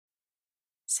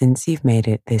Since you've made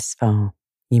it this far,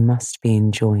 you must be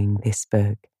enjoying this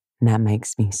book, and that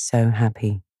makes me so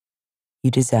happy.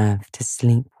 You deserve to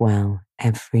sleep well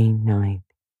every night,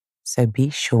 so be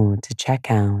sure to check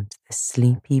out the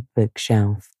Sleepy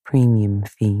Bookshelf premium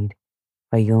feed,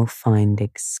 where you'll find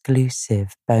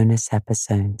exclusive bonus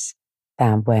episodes.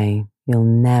 That way, you'll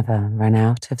never run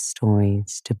out of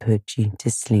stories to put you to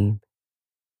sleep.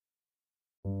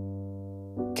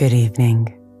 Good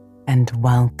evening, and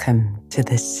welcome to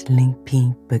the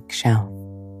Sleepy Bookshelf,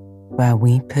 where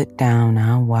we put down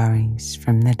our worries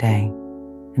from the day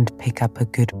and pick up a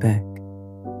good book.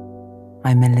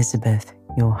 I'm Elizabeth,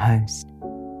 your host,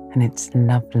 and it's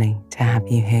lovely to have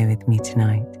you here with me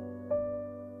tonight.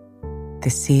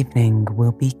 This evening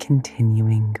we'll be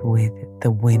continuing with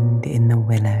The Wind in the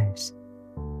Willows,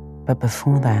 but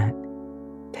before that,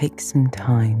 take some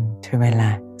time to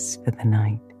relax for the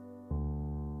night.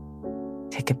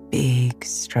 Take a big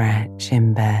stretch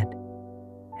in bed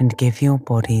and give your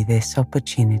body this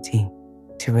opportunity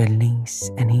to release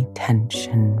any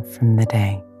tension from the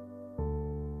day.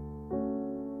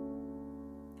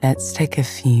 Let's take a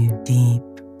few deep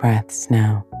breaths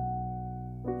now,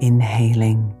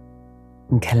 inhaling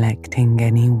and collecting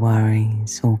any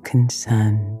worries or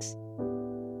concerns,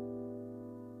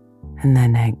 and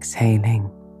then exhaling,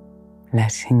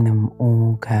 letting them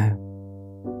all go.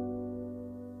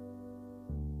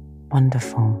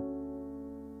 Wonderful.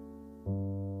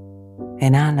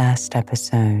 In our last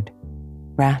episode,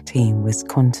 Ratty was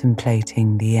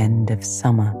contemplating the end of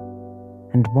summer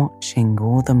and watching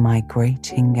all the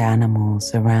migrating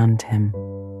animals around him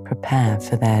prepare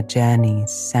for their journeys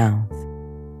south.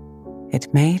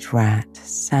 It made Rat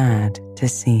sad to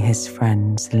see his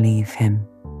friends leave him,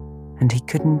 and he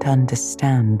couldn't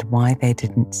understand why they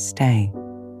didn't stay,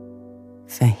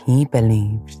 for he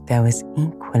believed there was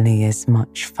equally as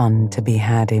much fun to be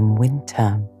had in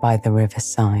winter by the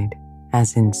riverside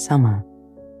as in summer.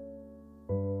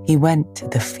 He went to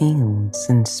the fields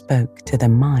and spoke to the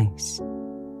mice,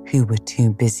 who were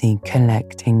too busy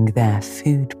collecting their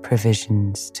food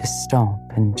provisions to stop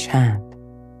and chat.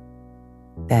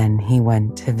 Then he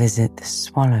went to visit the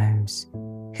swallows,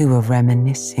 who were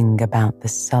reminiscing about the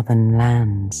southern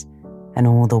lands and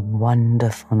all the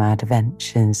wonderful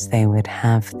adventures they would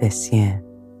have this year.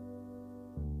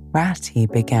 Ratty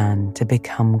began to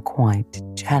become quite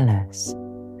jealous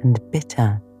and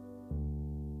bitter.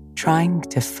 Trying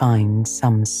to find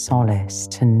some solace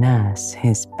to nurse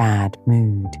his bad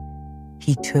mood,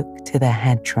 he took to the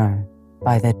hedgerow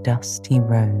by the dusty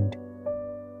road,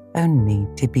 only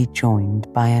to be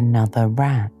joined by another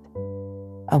rat,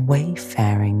 a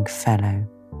wayfaring fellow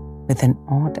with an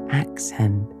odd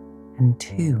accent and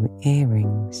 2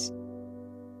 earrings.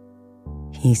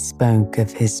 He spoke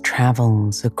of his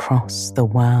travels across the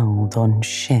world on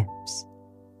ships,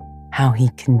 how he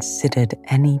considered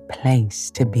any place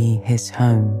to be his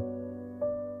home.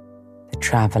 The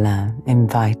traveller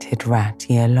invited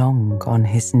Ratty along on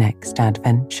his next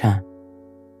adventure.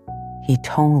 He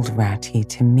told Ratty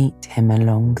to meet him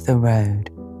along the road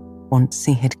once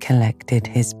he had collected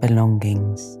his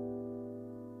belongings.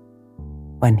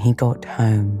 When he got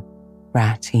home,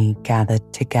 Ratty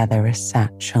gathered together a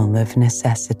satchel of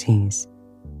necessities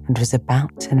and was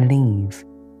about to leave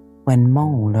when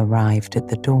Mole arrived at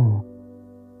the door.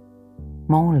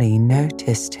 Molly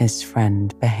noticed his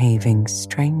friend behaving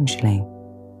strangely,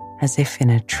 as if in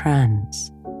a trance.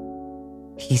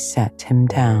 He set him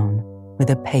down with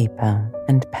a paper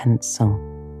and pencil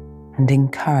and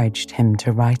encouraged him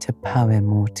to write a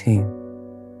poem or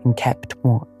 2 and kept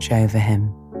watch over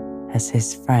him as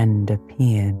his friend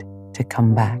appeared to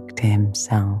come back to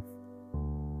himself.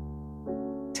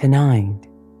 Tonight,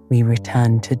 we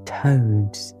return to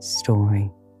Toad's story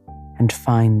and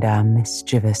find our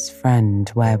mischievous friend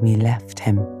where we left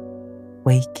him,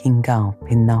 waking up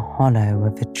in the hollow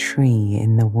of a tree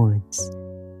in the woods,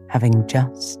 having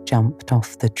just jumped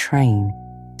off the train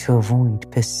to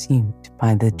avoid pursuit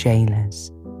by the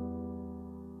jailers.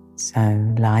 So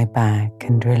lie back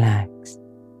and relax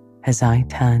as I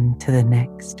turn to the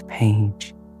next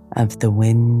page of The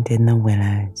Wind in the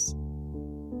Willows.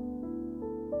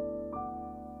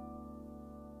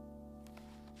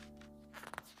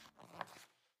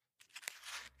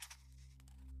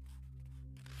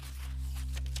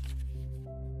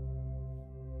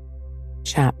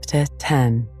 Chapter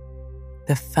 10.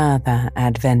 The Further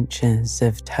Adventures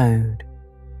of Toad.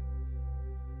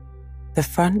 The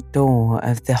front door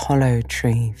of the hollow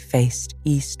tree faced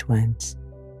eastwards,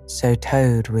 so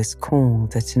Toad was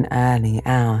called at an early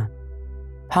hour,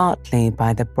 partly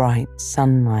by the bright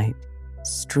sunlight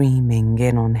streaming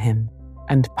in on him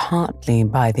and partly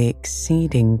by the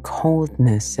exceeding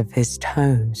coldness of his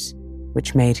toes,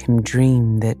 which made him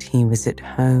dream that he was at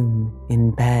home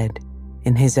in bed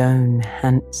in his own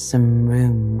handsome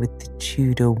room with the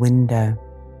Tudor window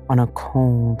on a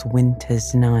cold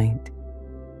winter's night.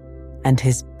 And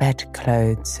his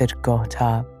bedclothes had got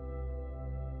up,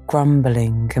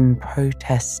 grumbling and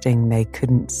protesting they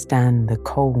couldn't stand the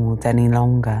cold any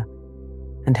longer,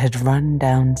 and had run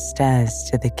downstairs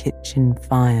to the kitchen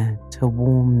fire to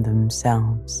warm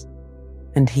themselves,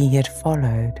 and he had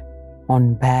followed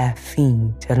on bare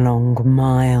feet along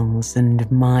miles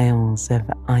and miles of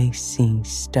icy,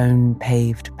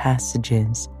 stone-paved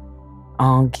passages,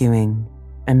 arguing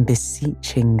and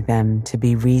beseeching them to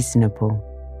be reasonable.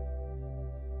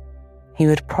 He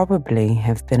would probably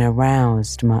have been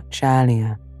aroused much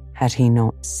earlier had he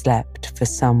not slept for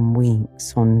some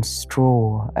weeks on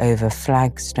straw over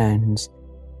flagstones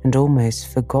and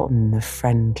almost forgotten the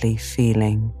friendly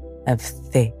feeling of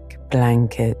thick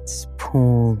blankets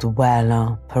pulled well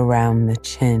up around the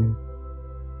chin.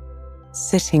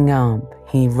 Sitting up,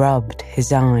 he rubbed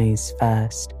his eyes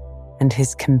first and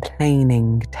his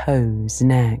complaining toes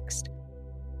next,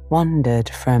 wondered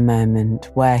for a moment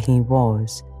where he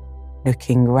was,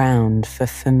 looking round for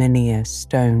familiar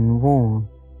stone wall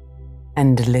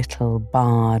and little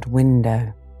barred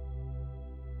window.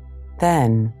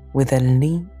 Then, with a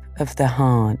leap of the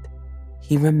heart,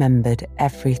 he remembered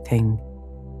everything: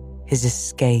 his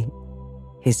escape,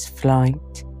 his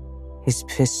flight, his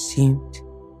pursuit,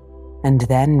 and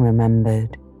then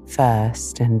remembered,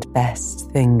 first and best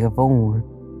thing of all,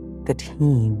 that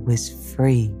he was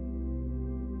free.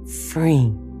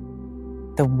 Free.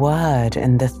 The word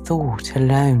and the thought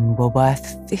alone were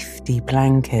worth 50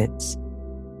 blankets.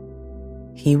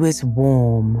 He was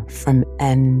warm from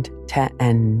end to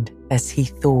end as he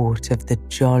thought of the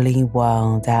jolly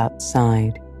world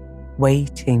outside,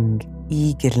 waiting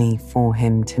eagerly for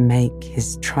him to make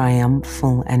his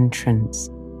triumphal entrance,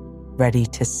 ready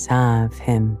to serve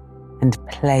him and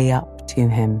play up to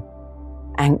him,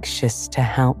 anxious to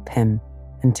help him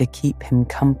and to keep him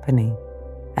company,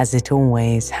 as it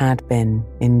always had been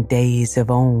in days of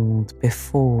old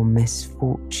before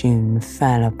misfortune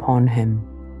fell upon him.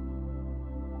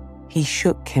 He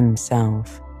shook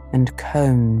himself and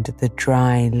combed the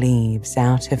dry leaves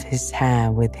out of his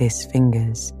hair with his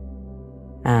fingers,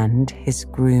 and, his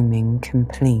grooming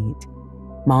complete,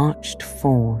 marched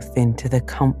forth into the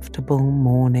comfortable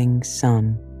morning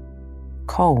sun,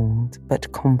 cold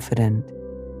but confident,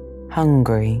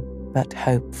 hungry but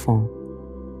hopeful,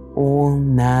 all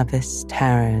nervous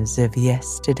terrors of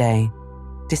yesterday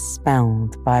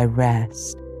dispelled by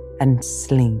rest and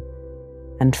sleep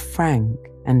and frank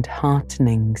and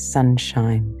heartening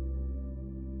sunshine.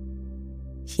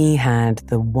 He had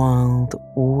the world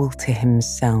all to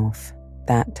himself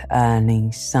that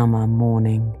early summer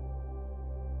morning.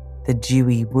 The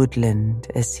dewy woodland,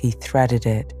 as he threaded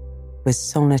it, was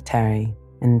solitary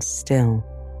and still.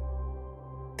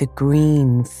 The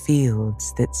green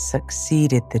fields that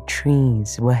succeeded the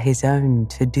trees were his own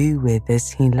to do with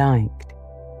as he liked.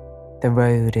 The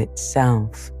road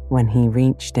itself, when he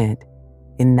reached it,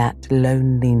 in that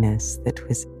loneliness that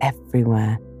was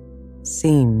everywhere,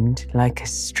 seemed like a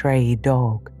stray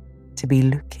dog to be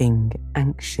looking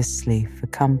anxiously for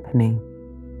company.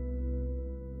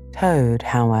 Toad,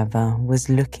 however, was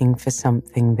looking for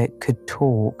something that could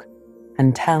talk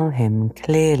and tell him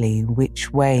clearly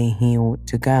which way he ought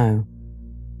to go.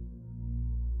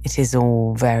 It is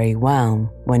all very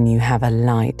well when you have a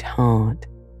light heart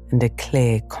and a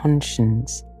clear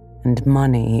conscience and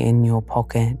money in your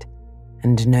pocket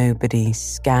and nobody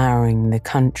scouring the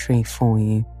country for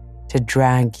you to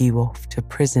drag you off to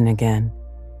prison again,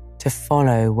 to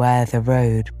follow where the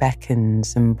road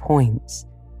beckons and points,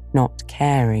 not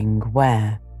caring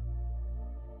where.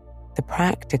 The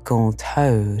practical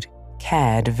Toad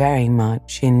cared very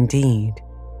much indeed,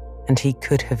 and he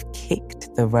could have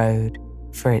kicked the road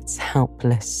for its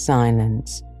helpless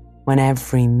silence when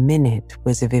every minute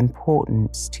was of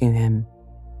importance to him.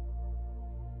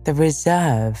 The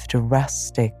reserved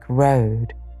rustic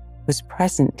road was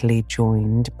presently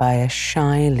joined by a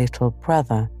shy little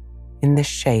brother in the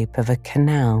shape of a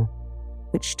canal,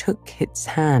 which took its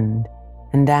hand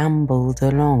and ambled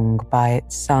along by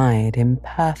its side in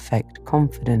perfect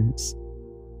confidence,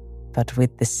 but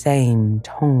with the same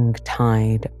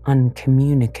tongue-tied,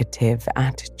 uncommunicative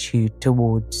attitude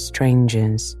towards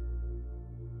strangers.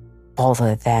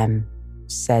 "Bother them,"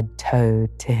 said Toad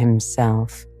to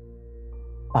himself.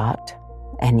 "But,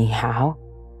 anyhow,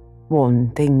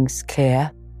 one thing's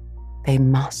clear. They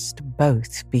must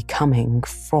both be coming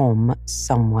from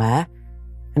somewhere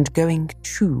and going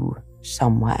to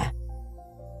somewhere.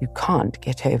 You can't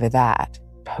get over that,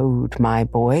 Toad, my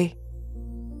boy."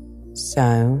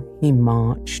 So he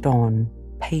marched on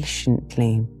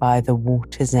patiently by the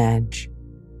water's edge.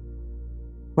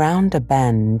 Round a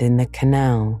bend in the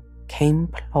canal came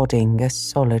plodding a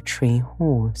solitary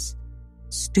horse,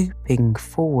 stooping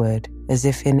forward as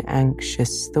if in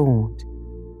anxious thought.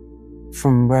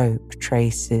 From rope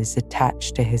traces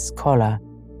attached to his collar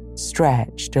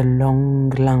stretched a long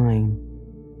line,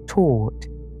 taut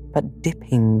but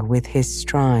dipping with his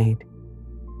stride,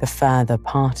 the further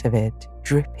part of it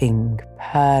dripping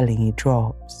pearly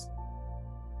drops.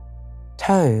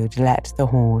 Toad let the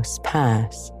horse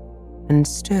pass and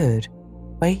stood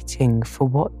waiting for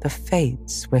what the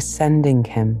fates were sending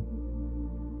him.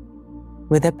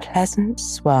 With a pleasant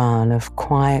swirl of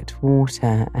quiet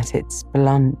water at its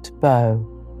blunt bow,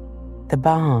 the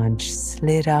barge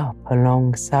slid up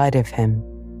alongside of him,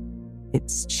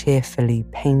 its cheerfully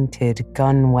painted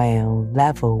gunwale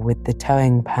level with the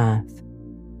towing path,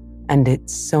 and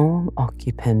its sole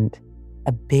occupant,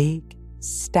 a big,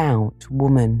 stout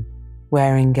woman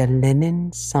wearing a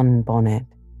linen sunbonnet,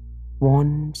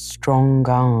 one strong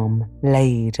arm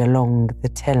laid along the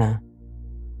tiller.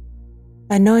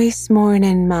 "A nice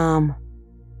morning, ma'am,"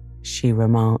 she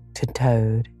remarked to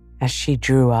Toad as she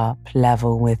drew up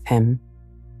level with him.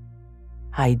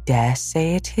 "I dare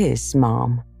say it is,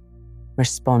 ma'am,"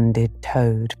 responded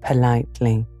Toad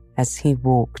politely as he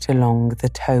walked along the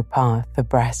towpath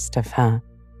abreast of her.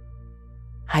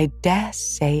 "I dare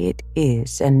say it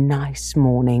is a nice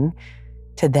morning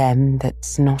to them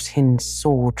that's not in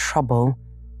sore trouble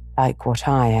like what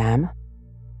I am.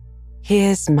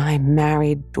 Here's my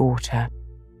married daughter.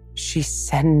 She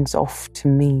sends off to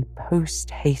me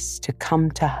post-haste to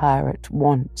come to her at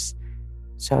once.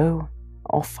 So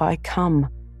off I come,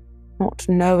 not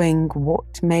knowing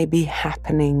what may be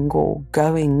happening or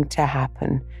going to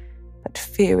happen, but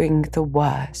fearing the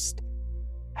worst,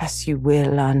 as you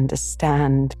will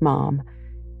understand, ma'am,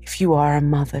 if you are a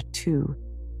mother too.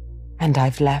 And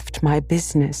I've left my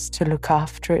business to look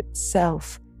after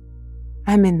itself.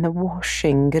 I'm in the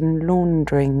washing and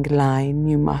laundering line,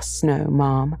 you must know,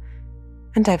 ma'am,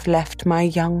 and I've left my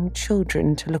young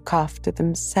children to look after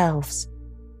themselves,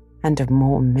 and a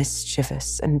more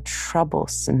mischievous and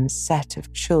troublesome set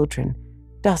of children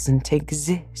doesn't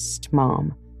exist,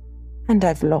 ma'am, and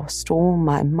I've lost all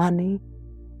my money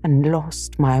and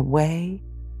lost my way."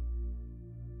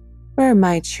 "Where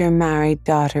might your married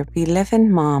daughter be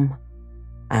living, ma'am?"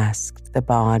 asked the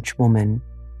barge woman.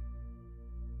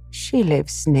 "She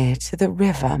lives near to the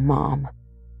river, ma'am,"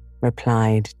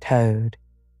 replied Toad,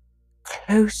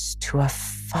 "close to a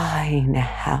fine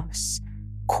house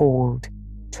called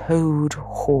Toad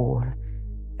Hall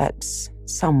that's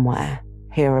somewhere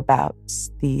hereabouts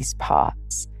these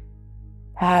parts.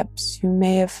 Perhaps you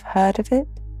may have heard of it?"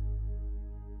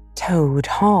 "Toad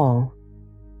Hall?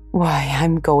 Why,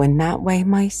 I'm going that way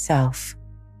myself,"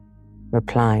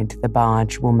 replied the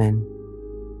barge woman.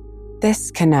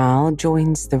 "This canal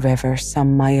joins the river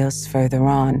some miles further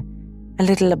on, a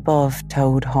little above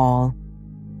Toad Hall,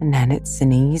 and then it's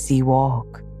an easy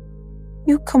walk.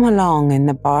 You come along in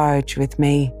the barge with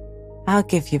me. I'll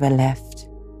give you a lift."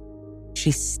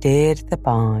 She steered the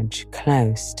barge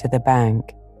close to the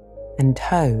bank, and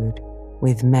Toad,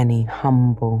 with many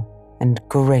humble and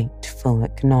grateful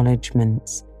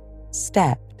acknowledgements,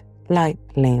 stepped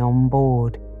lightly on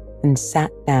board and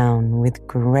sat down with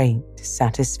great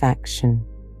satisfaction.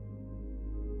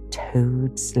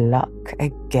 "Toad's luck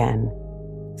again,"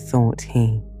 thought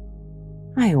he.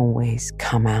 "I always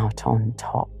come out on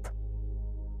top."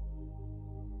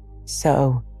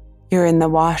 "So, you're in the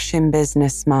washing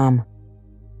business, ma'am,"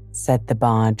 said the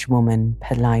barge woman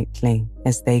politely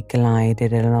as they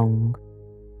glided along.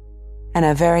 "And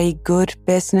a very good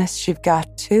business you've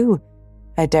got too,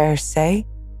 I dare say,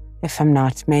 if I'm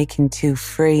not making too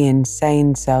free in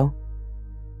saying so."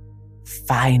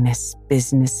 "Finest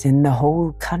business in the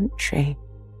whole country,"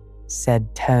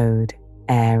 said Toad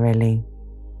airily.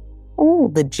 "All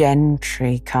the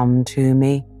gentry come to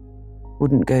me.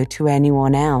 Wouldn't go to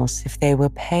anyone else if they were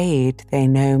paid, they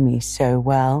know me so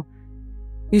well.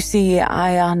 You see,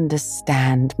 I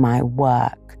understand my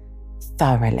work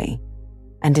thoroughly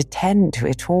and attend to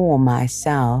it all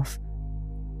myself.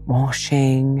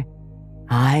 Washing,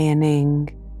 ironing,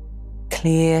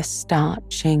 clear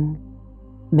starching,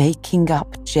 making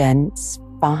up gents'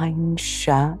 fine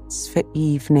shirts for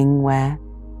evening wear.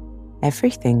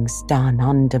 Everything's done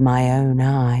under my own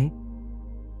eye."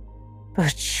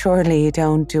 "But surely you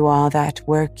don't do all that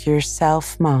work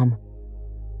yourself, ma'am?"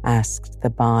 asked the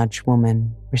barge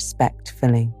woman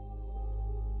respectfully.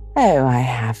 "Oh, I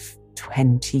have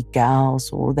 20 girls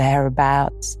or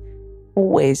thereabouts,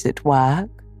 always at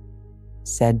work,"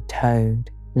 said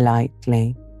Toad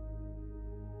lightly.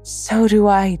 "So do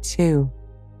I too,"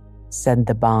 said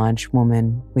the barge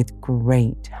woman with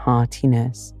great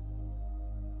heartiness.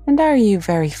 "And are you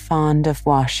very fond of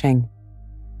washing?"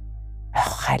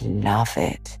 "Oh, I love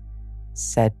it,"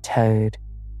 said Toad.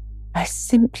 "I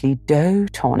simply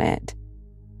dote on it.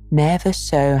 Never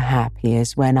so happy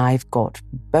as when I've got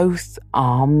both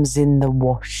arms in the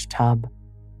wash tub.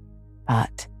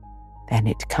 But then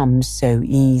it comes so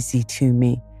easy to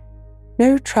me.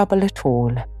 No trouble at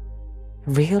all. A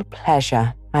real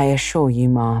pleasure, I assure you,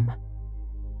 Ma'am."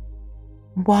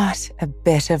 "What a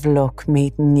bit of luck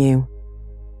meeting you,"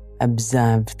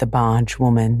 observed the barge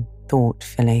woman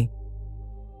thoughtfully.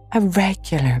 "A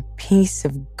regular piece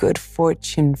of good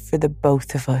fortune for the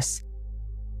both of us."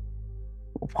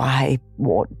 "Why,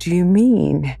 what do you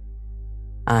mean?"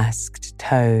 asked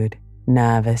Toad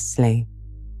nervously.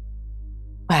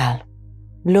 "Well,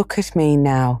 look at me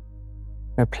now,"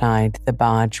 replied the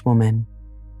barge woman.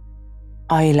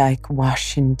 "I like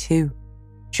washing too,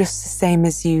 just the same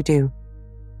as you do.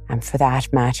 And for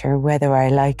that matter, whether I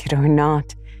like it or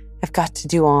not, I've got to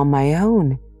do on my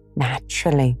own,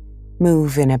 naturally,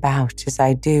 moving about as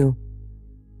I do.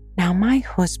 Now, my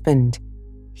husband,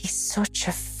 he's such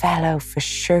a fellow for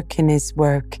shirking his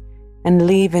work and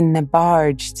leaving the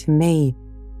barge to me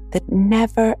that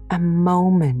never a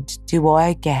moment do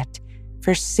I get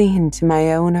for seeing to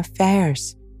my own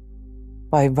affairs.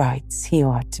 By rights, he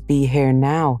ought to be here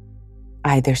now,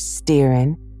 either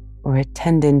steering or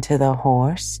attending to the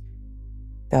horse,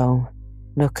 though,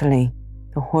 luckily,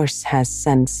 the horse has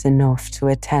sense enough to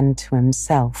attend to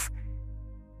himself,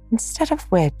 instead of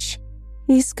which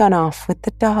he's gone off with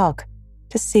the dog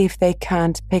to see if they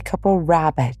can't pick up a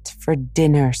rabbit for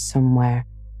dinner somewhere.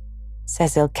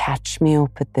 Says he'll catch me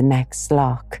up at the next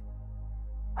lock.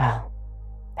 Well,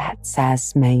 that's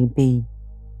as may be.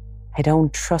 I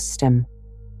don't trust him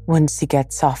once he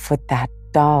gets off with that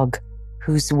dog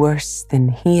who's worse than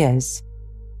he is.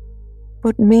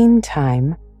 But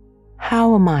meantime,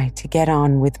 how am I to get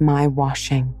on with my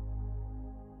washing?"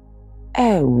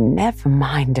 "Oh, never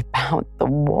mind about the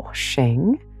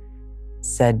washing,"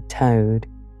 said Toad,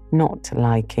 not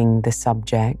liking the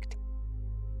subject.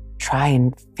 "Try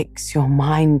and fix your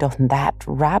mind on that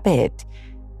rabbit.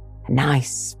 A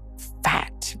nice,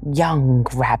 fat, young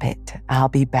rabbit, I'll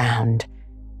be bound.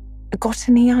 Got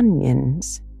any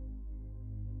onions?"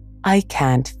 "I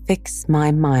can't fix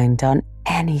my mind on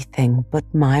anything but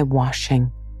my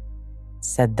washing,"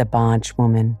 said the barge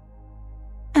woman.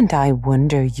 "And I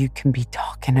wonder you can be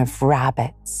talking of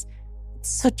rabbits. It's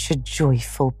such a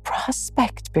joyful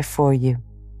prospect before you.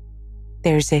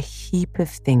 There's a heap of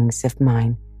things of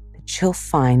mine that you'll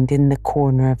find in the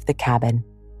corner of the cabin.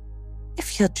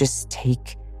 If you'll just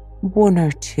take one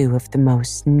or two of the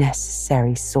most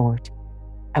necessary sort,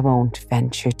 I won't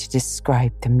venture to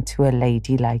describe them to a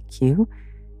lady like you,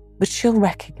 but she'll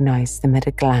recognize them at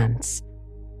a glance,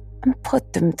 and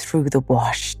put them through the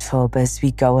wash tub as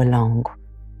we go along.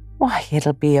 Why,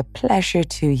 it'll be a pleasure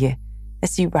to you,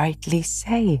 as you rightly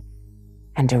say,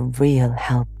 and a real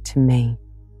help to me.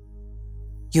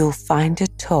 You'll find a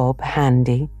tub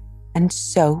handy, and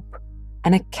soap,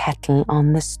 and a kettle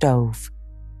on the stove,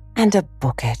 and a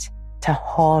bucket to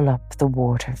haul up the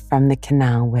water from the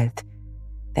canal with.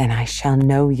 Then I shall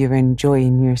know you're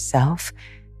enjoying yourself,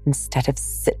 instead of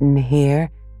sitting here,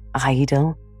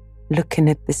 idle, looking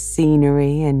at the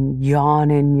scenery and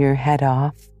yawning your head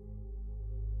off."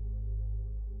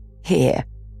 "Here,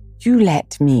 you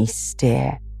let me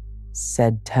steer,"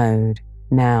 said Toad,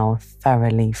 now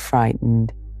thoroughly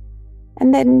frightened.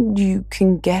 "And then you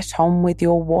can get on with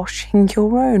your washing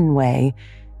your own way.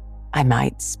 I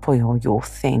might spoil your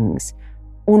things,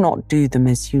 or not do them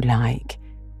as you like.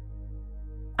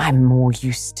 I'm more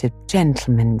used to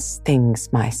gentlemen's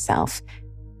things myself.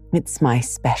 It's my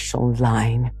special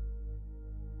line."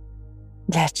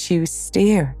 "Let you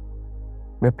steer,"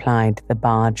 replied the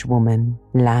barge woman,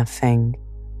 laughing.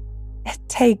 "It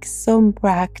takes some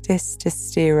practice to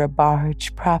steer a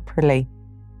barge properly.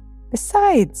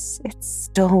 Besides, it's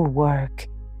dull work,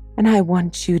 and I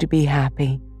want you to be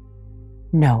happy.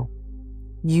 No,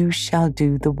 you shall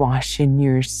do the washing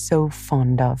you're so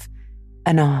fond of,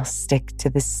 and I'll stick to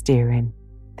the steering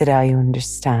that I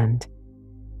understand.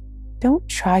 Don't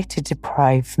try to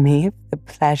deprive me of the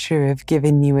pleasure of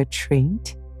giving you a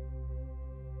treat."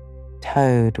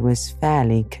 Toad was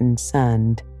fairly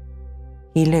concerned.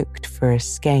 He looked for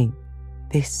escape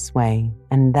this way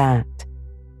and that,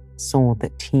 saw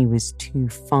that he was too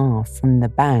far from the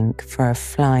bank for a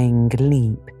flying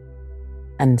leap,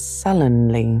 and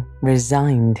sullenly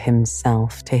resigned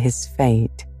himself to his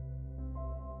fate.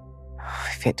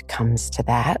 If it comes to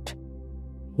that,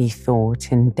 he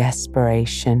thought in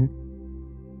desperation,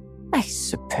 I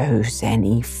suppose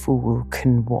any fool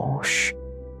can wash.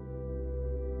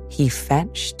 He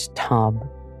fetched tub,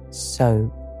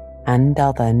 soap, and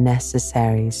other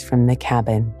necessaries from the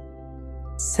cabin,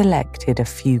 selected a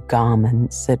few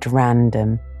garments at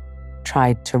random,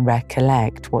 tried to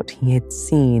recollect what he had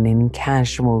seen in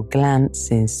casual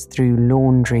glances through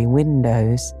laundry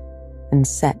windows, and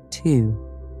set to.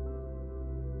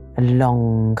 A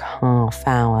long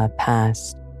half-hour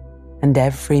passed, and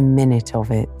every minute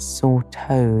of it saw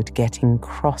Toad getting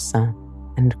crosser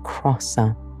and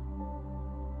crosser.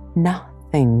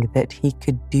 Nothing that he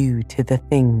could do to the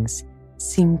things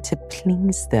seemed to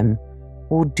please them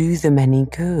or do them any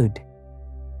good.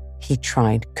 He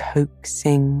tried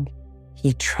coaxing,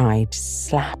 he tried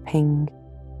slapping,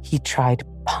 he tried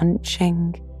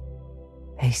punching.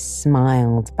 They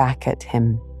smiled back at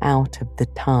him out of the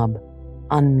tub,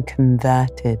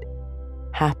 unconverted,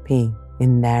 happy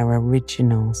in their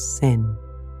original sin.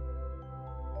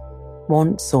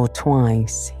 Once or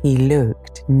twice he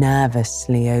looked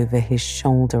nervously over his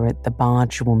shoulder at the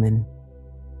barge woman,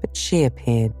 but she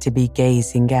appeared to be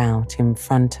gazing out in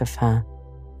front of her,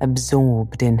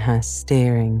 absorbed in her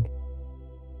steering.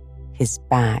 His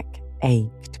back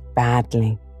ached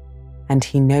badly, and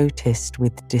he noticed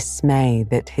with dismay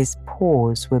that his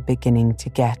paws were beginning to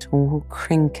get all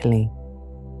crinkly.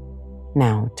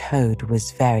 Now Toad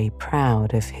was very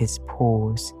proud of his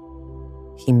paws.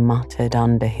 He muttered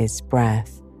under his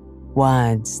breath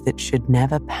words that should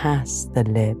never pass the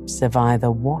lips of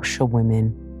either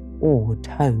washerwomen or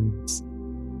toads,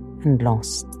 and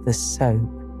lost the soap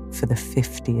for the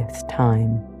 50th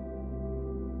time.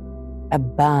 A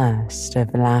burst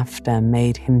of laughter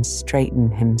made him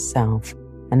straighten himself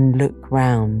and look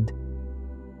round.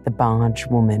 The barge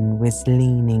woman was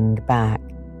leaning back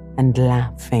and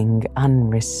laughing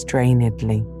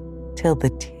unrestrainedly till the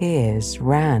tears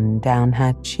ran down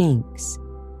her cheeks.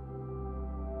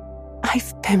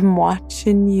 I've been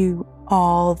watching you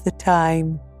all the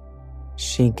time,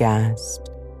 she gasped.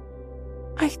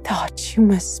 I thought you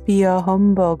must be a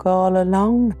humbug all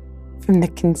along, from the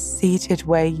conceited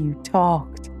way you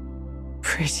talked.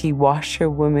 Pretty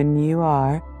washerwoman you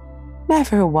are.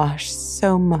 Never washed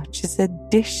so much as a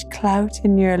dishclout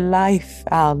in your life,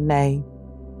 I'll lay.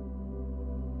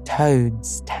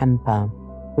 Toad's temper,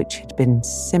 which had been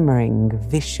simmering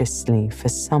viciously for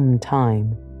some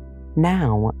time,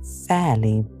 now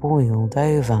fairly boiled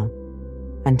over,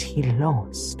 and he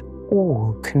lost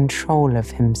all control of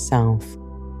himself.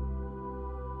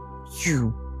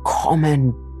 You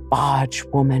common barge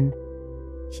woman,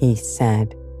 he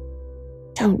said.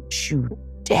 Don't you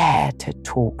dare to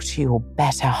talk to your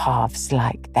better halves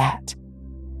like that.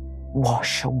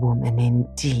 Washerwoman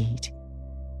indeed.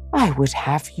 I would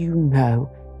have you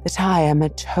know that I am a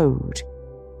toad,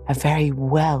 a very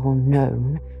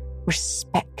well-known,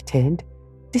 respected,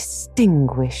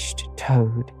 distinguished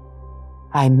toad.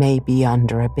 I may be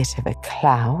under a bit of a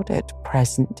cloud at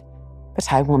present,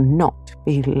 but I will not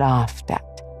be laughed at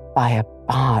by a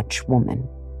barge woman.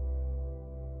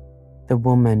 The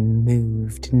woman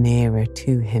moved nearer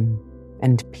to him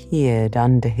and peered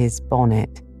under his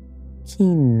bonnet,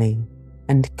 keenly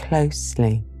and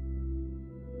closely.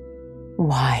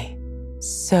 Why,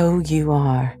 so you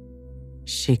are,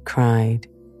 she cried.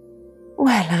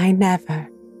 Well, I never.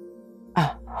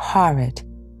 A horrid,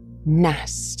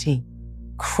 nasty,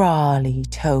 crawly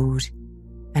toad,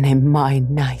 and in my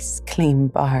nice clean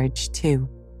barge too.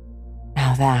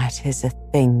 Now that is a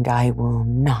thing I will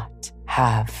not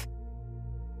have.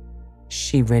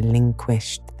 She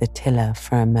relinquished the tiller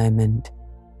for a moment.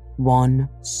 One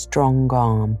strong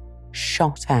arm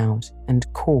shot out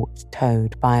and caught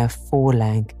Toad by a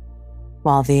foreleg,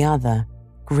 while the other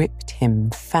gripped him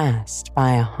fast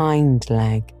by a hind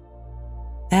leg.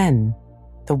 Then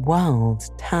the world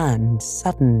turned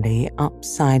suddenly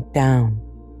upside down.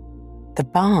 The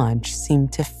barge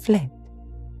seemed to flit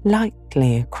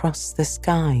lightly across the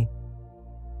sky.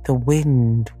 The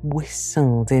wind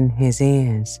whistled in his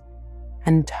ears,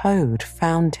 and Toad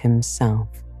found himself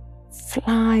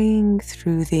flying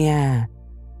through the air,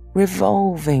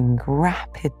 revolving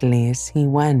rapidly as he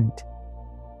went.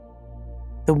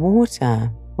 The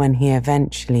water, when he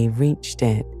eventually reached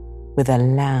it with a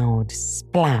loud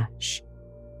splash,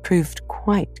 proved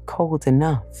quite cold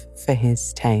enough for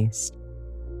his taste,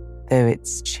 though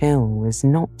its chill was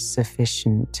not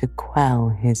sufficient to quell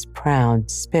his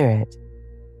proud spirit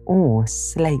or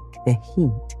slake the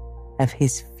heat of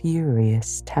his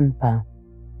furious temper.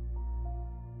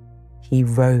 he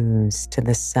rose to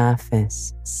the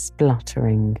surface,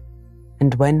 spluttering,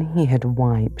 and when he had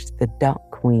wiped the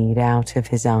duckweed out of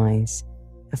his eyes,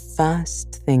 the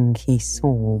first thing he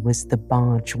saw was the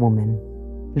barge woman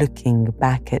looking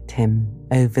back at him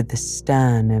over the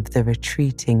stern of the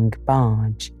retreating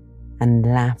barge and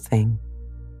laughing,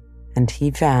 and he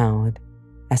vowed,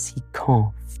 as he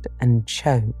coughed and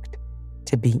choked,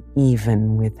 to be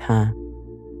even with her.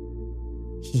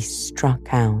 He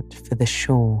struck out for the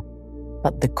shore,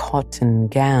 but the cotton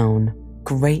gown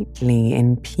greatly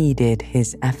impeded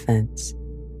his efforts,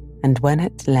 and when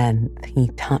at length he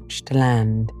touched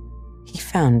land, he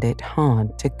found it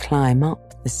hard to climb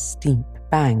up the steep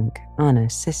bank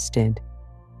unassisted.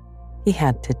 He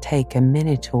had to take a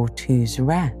minute or two's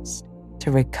rest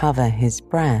to recover his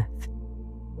breath.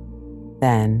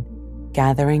 Then,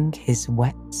 gathering his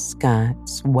wet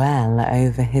skirts well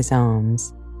over his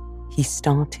arms, he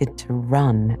started to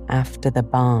run after the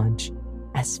barge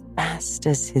as fast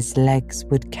as his legs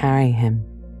would carry him,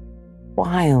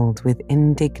 wild with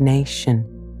indignation,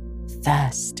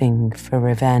 thirsting for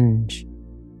revenge.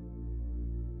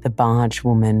 The barge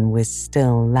woman was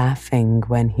still laughing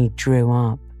when he drew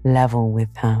up level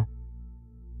with her.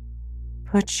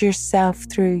 "Put yourself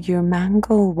through your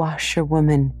mangle,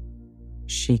 washerwoman,"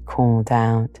 she called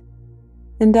out,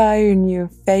 "and iron your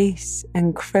face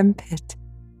and crimp it,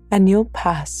 and you'll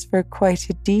pass for quite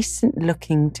a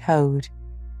decent-looking toad."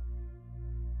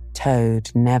 Toad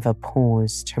never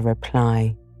paused to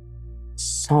reply.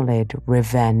 Solid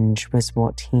revenge was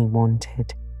what he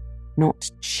wanted,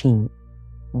 not cheap,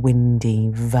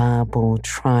 windy, verbal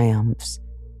triumphs,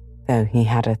 though he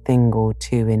had a thing or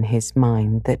two in his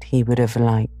mind that he would have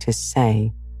liked to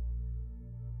say.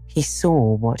 He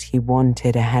saw what he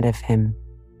wanted ahead of him.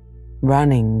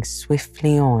 Running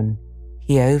swiftly on,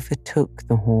 he overtook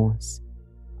the horse,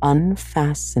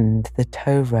 unfastened the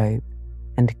tow rope,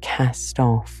 and cast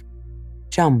off,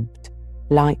 jumped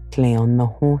lightly on the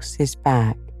horse's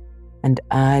back, and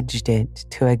urged it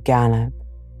to a gallop.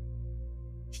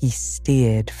 He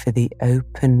steered for the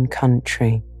open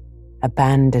country,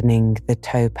 abandoning the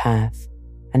towpath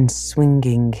and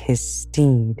swinging his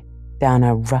steed down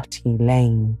a rutty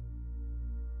lane.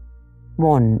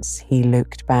 Once he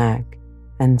looked back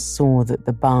and saw that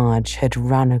the barge had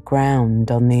run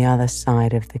aground on the other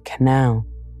side of the canal,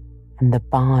 and the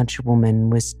barge woman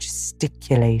was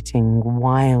gesticulating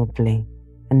wildly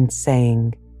and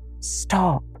saying,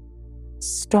 "Stop,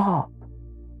 stop,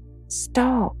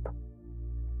 stop."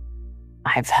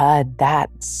 "I've heard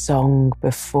that song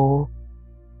before,"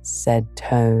 said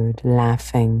Toad,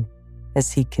 laughing,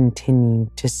 as he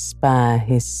continued to spur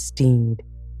his steed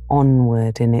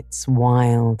onward in its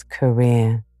wild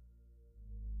career.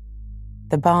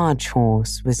 The barge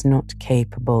horse was not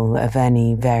capable of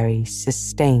any very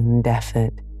sustained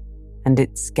effort, and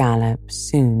its gallop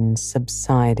soon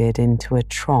subsided into a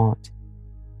trot,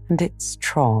 and its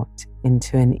trot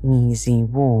into an easy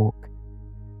walk.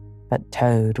 But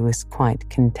Toad was quite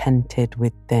contented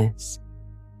with this,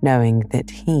 knowing that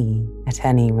he, at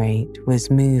any rate, was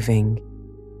moving,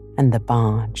 and the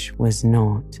barge was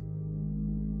not.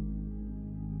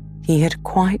 He had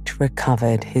quite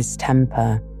recovered his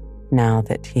temper now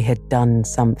that he had done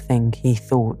something he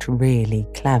thought really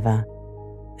clever,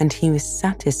 and he was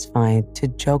satisfied to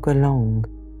jog along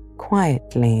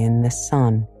quietly in the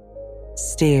sun,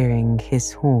 steering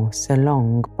his horse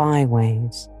along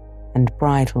byways and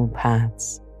bridle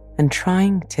paths, and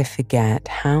trying to forget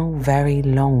how very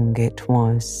long it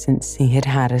was since he had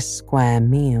had a square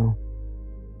meal,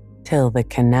 till the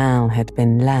canal had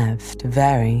been left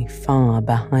very far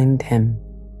behind him.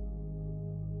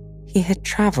 He had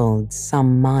travelled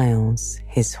some miles,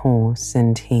 his horse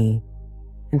and he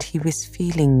was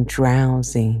feeling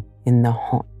drowsy in the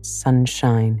hot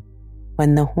sunshine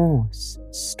when the horse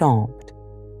stopped,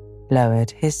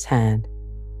 lowered his head,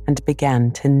 and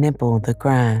began to nibble the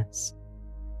grass,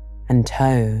 and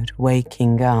Toad,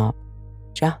 waking up,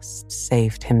 just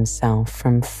saved himself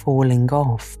from falling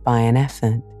off by an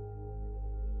effort.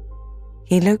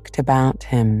 He looked about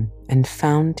him and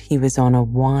found he was on a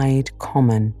wide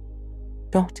common,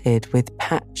 dotted with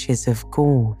patches of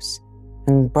gorse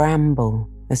and bramble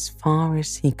as far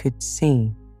as he could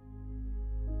see.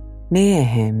 Near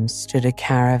him stood a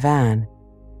caravan,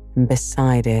 and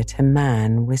beside it a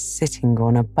man was sitting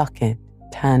on a bucket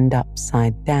turned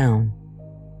upside down,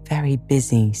 very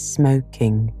busy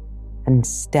smoking and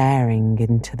staring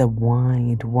into the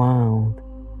wide world.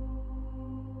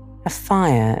 A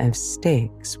fire of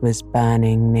sticks was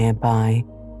burning nearby,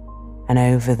 and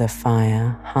over the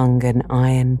fire hung an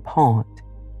iron pot,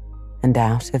 and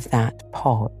out of that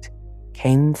pot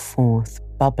came forth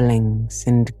bubblings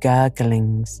and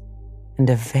gurglings and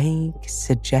a vague,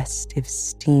 suggestive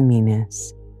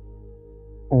steaminess.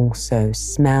 Also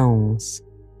smells,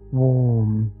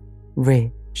 warm,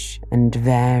 rich and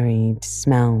varied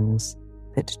smells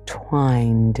that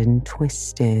twined and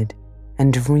twisted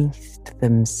and wreathed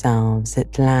themselves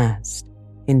at last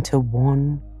into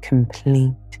one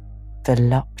complete,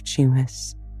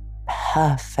 voluptuous,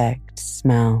 perfect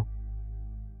smell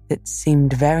that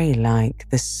seemed very like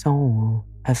the soul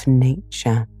of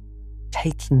nature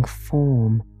taking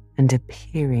form and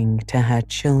appearing to her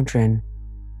children,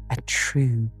 a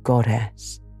true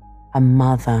goddess, a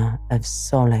mother of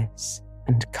solace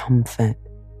and comfort.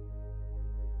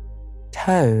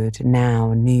 Toad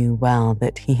now knew well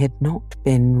that he had not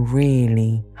been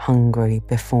really hungry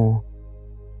before.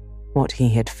 What he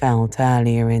had felt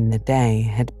earlier in the day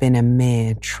had been a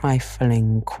mere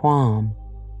trifling qualm.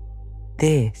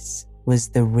 This was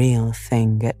the real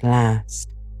thing at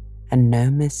last, and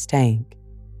no mistake,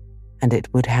 and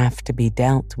it would have to be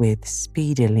dealt with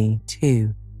speedily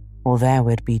too, or there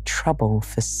would be trouble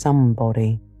for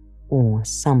somebody or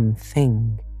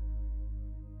something.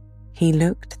 He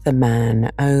looked the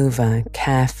man over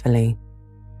carefully,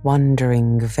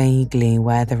 wondering vaguely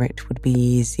whether it would be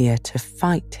easier to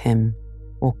fight him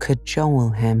or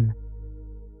cajole him.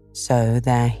 So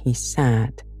there he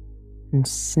sat and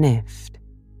sniffed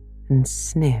and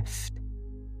sniffed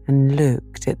and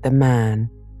looked at the man,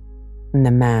 and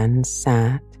the man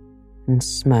sat and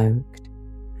smoked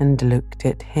and looked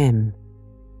at him.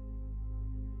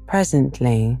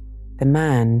 Presently, the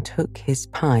man took his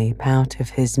pipe out of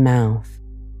his mouth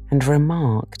and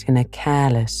remarked in a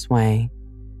careless way,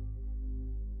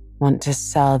 "Want to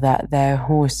sell that there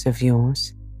horse of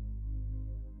yours?"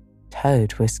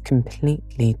 Toad was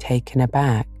completely taken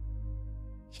aback.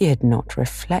 He had not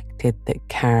reflected that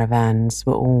caravans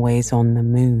were always on the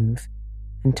move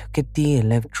and took a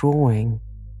deal of drawing.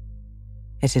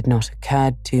 It had not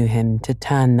occurred to him to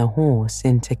turn the horse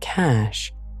into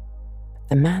cash.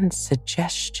 The man's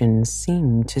suggestion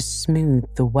seemed to smooth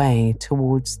the way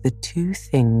towards the two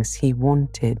things he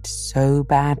wanted so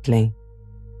badly: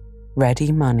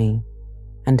 ready money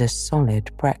and a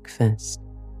solid breakfast.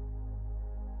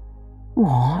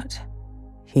 "What?"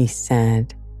 he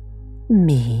said.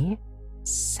 "Me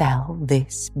sell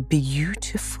this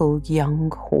beautiful young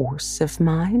horse of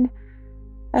mine?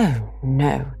 Oh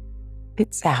no,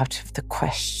 it's out of the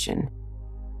question.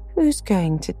 Who's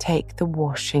going to take the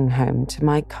washing home to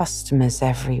my customers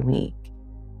every week?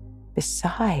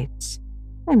 Besides,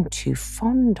 I'm too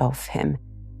fond of him,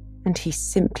 and he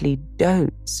simply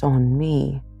dotes on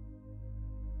me."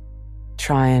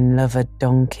 "Try and love a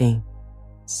donkey,"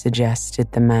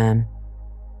 suggested the man.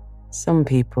 "Some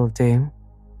people do."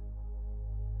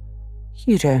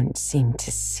 "You don't seem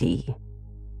to see,"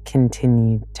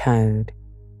 continued Toad,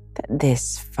 "that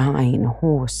this fine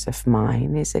horse of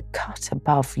mine is a cut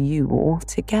above you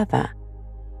altogether.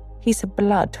 He's a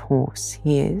blood horse,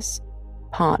 he is,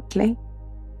 partly.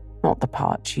 Not the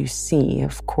part you see,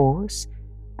 of course,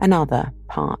 another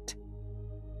part.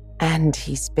 And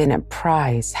he's been a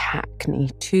prize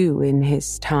hackney too in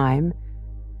his time.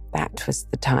 That was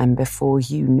the time before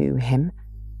you knew him,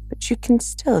 but you can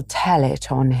still tell it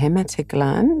on him at a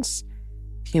glance,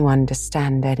 if you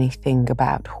understand anything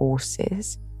about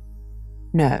horses.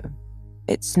 No,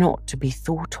 it's not to be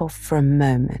thought of for a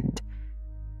moment.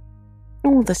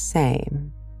 All the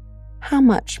same, how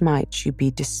much might you be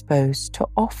disposed to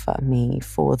offer me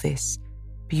for this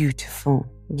beautiful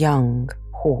young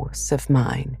horse of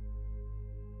mine?"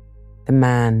 The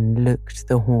man looked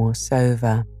the horse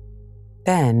over.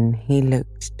 Then he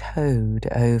looked Toad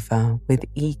over with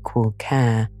equal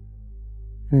care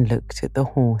and looked at the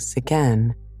horse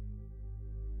again.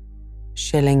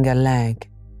 "Shilling a leg,"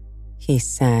 he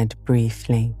said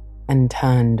briefly, and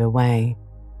turned away,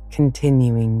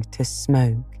 continuing to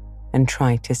smoke and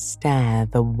try to stare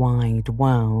the wide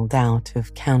world out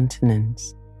of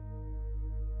countenance.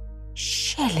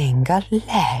 "Shilling a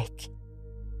leg?"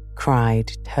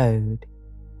 cried Toad.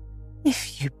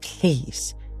 "If you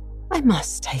please, I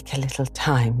must take a little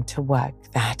time to work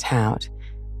that out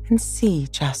and see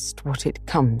just what it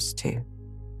comes to."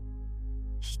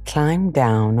 He climbed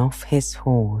down off his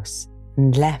horse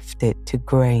and left it to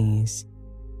graze,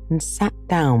 and sat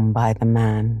down by the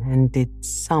man and did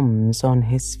sums on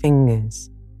his fingers,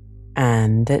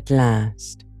 and at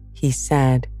last he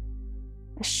said,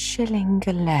 "A shilling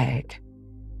a leg?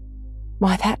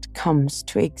 Why, that comes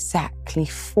to exactly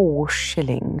 4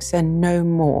 shillings and no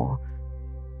more.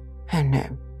 Oh no,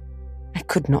 I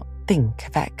could not think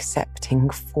of accepting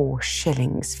 4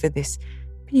 shillings for this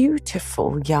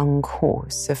beautiful young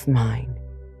horse of mine."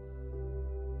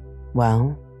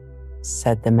 "Well,"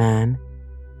 said the man,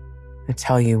 "I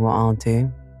tell you what I'll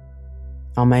do.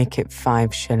 I'll make it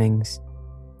 5 shillings,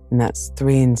 and that's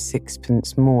 3 and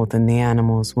 6pence more than the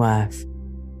animal's worth.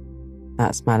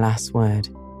 That's my last word."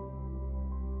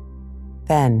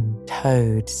 Then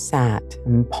Toad sat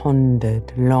and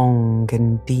pondered long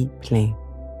and deeply,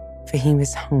 for he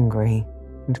was hungry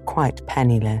and quite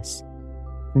penniless,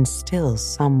 and still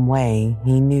some way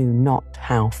he knew not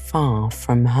how far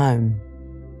from home,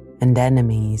 and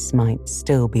enemies might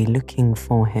still be looking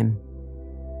for him.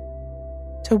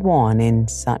 To one in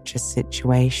such a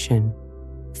situation,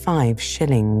 5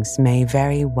 shillings may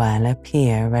very well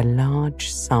appear a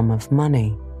large sum of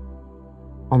money.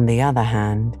 On the other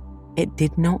hand, it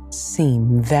did not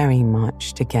seem very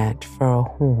much to get for a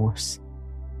horse.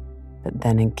 But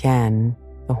then again,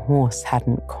 the horse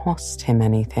hadn't cost him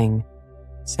anything,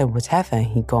 so whatever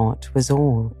he got was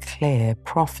all clear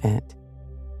profit.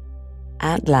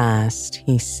 At last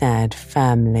he said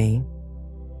firmly,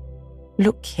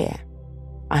 "Look here,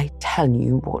 I tell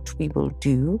you what we will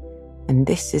do, and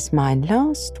this is my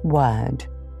last word.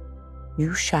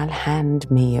 You shall hand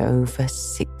me over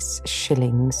 6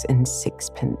 shillings and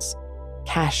 6pence,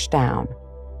 cash down,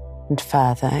 and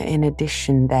further, in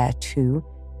addition thereto,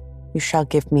 you shall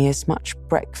give me as much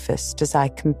breakfast as I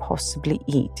can possibly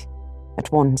eat,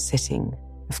 at one sitting,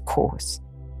 of course,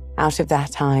 out of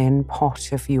that iron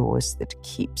pot of yours that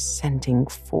keeps sending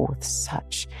forth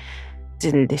such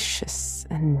delicious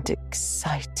and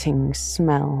exciting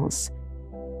smells.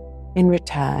 In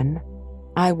return,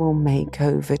 I will make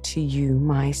over to you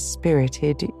my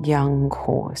spirited young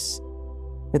horse,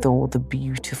 with all the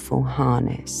beautiful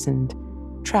harness and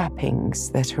trappings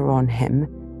that are on him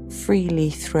freely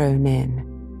thrown in.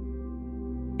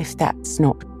 If that's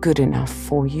not good enough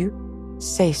for you,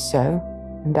 say so,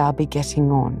 and I'll be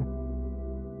getting on.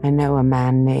 I know a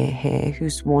man near here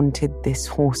who's wanted this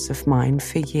horse of mine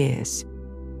for years."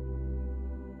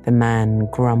 The man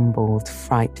grumbled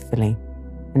frightfully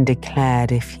and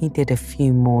declared if he did a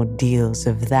few more deals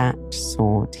of that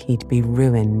sort, he'd be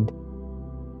ruined.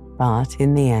 But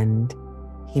in the end,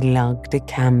 he lugged a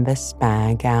canvas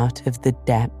bag out of the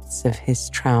depths of his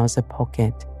trouser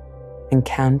pocket and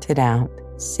counted out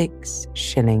 6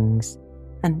 shillings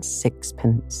and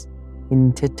 6pence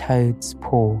into Toad's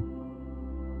paw.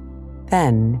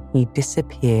 Then he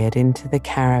disappeared into the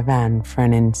caravan for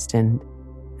an instant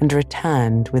and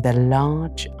returned with a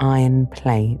large iron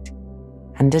plate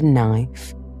and a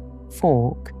knife,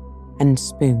 fork, and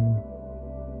spoon.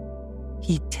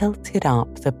 He tilted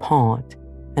up the pot,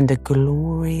 and a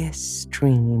glorious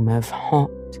stream of hot,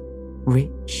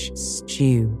 rich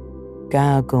stew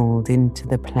gurgled into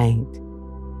the plate.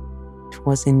 It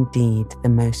was indeed the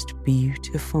most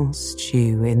beautiful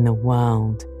stew in the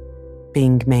world,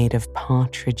 being made of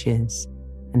partridges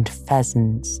and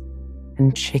pheasants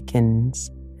and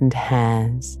chickens and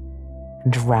hares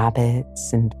and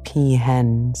rabbits and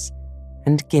peahens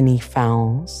and guinea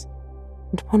fowls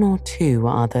and 1 or 2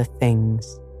 other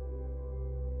things.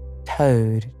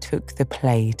 Toad took the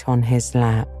plate on his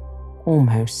lap,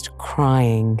 almost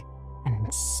crying,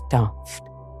 and stuffed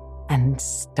and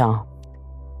stuffed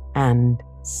and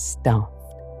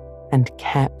stuffed, and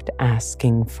kept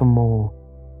asking for more,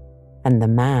 and the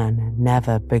man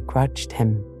never begrudged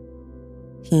him.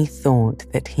 He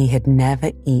thought that he had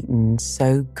never eaten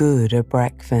so good a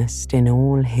breakfast in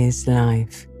all his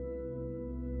life.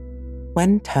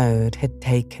 When Toad had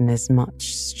taken as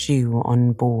much stew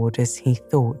on board as he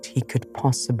thought he could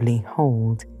possibly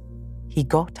hold, he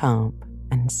got up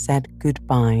and said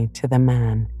goodbye to the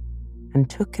man and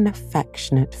took an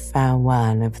affectionate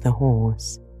farewell of the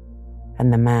horse,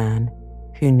 and the man,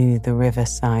 who knew the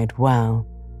riverside well,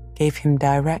 gave him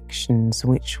directions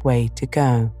which way to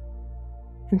go,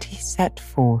 and he set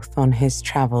forth on his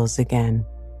travels again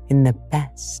in the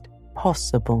best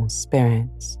possible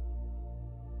spirits.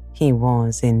 He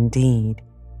was, indeed,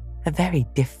 a very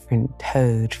different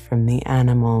Toad from the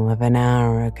animal of an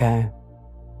hour ago.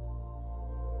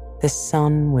 The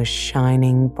sun was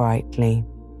shining brightly.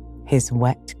 His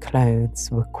wet clothes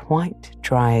were quite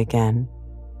dry again.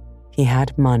 He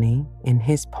had money in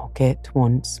his pocket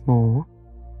once more.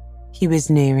 He was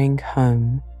nearing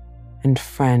home and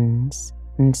friends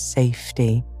and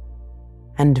safety,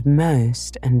 and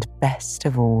most and best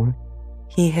of all,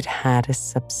 he had had a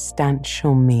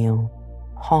substantial meal,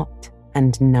 hot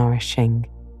and nourishing,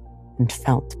 and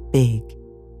felt big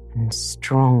and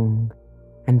strong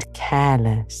and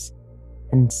careless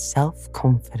and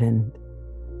self-confident.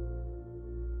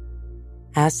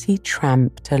 As he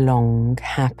tramped along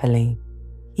happily,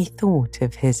 he thought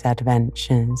of his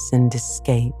adventures and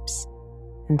escapes,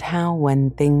 and how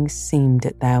when things seemed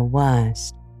at their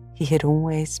worst, he had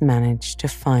always managed to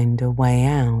find a way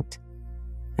out,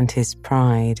 and his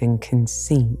pride and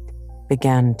conceit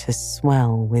began to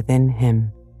swell within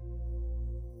him.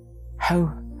 "Ho,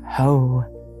 ho,"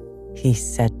 he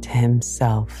said to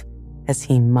himself as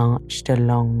he marched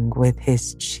along with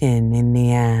his chin in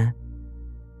the air.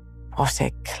 "What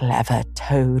a clever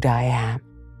toad I am.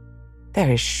 There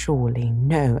is surely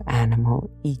no animal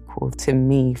equal to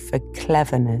me for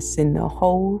cleverness in the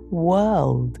whole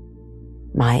world.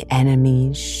 My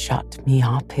enemies shut me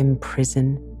up in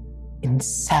prison,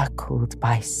 encircled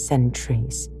by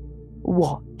sentries,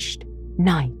 watched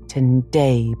night and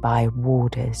day by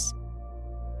warders.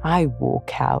 I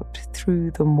walk out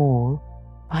through them all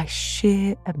by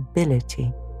sheer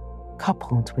ability,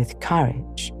 coupled with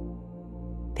courage.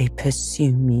 They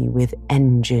pursue me with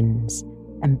engines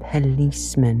and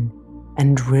policemen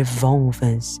and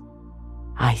revolvers.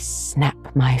 I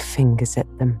snap my fingers at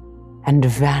them and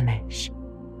vanish,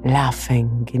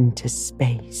 laughing into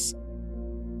space.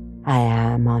 I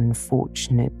am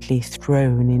unfortunately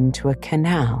thrown into a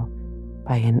canal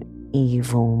by an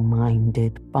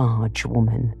evil-minded barge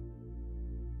woman.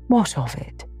 What of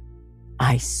it?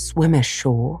 I swim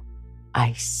ashore,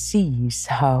 I seize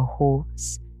her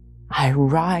horse, I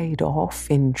ride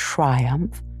off in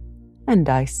triumph, and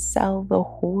I sell the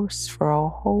horse for a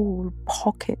whole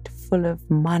pocket full of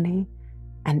money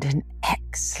and an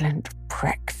excellent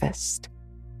breakfast.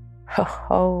 Ho,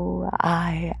 ho,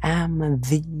 I am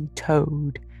the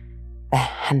toad, the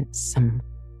handsome,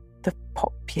 the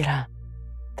popular,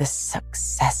 the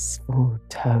successful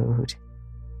toad."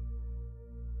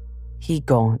 He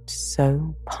got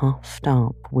so puffed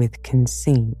up with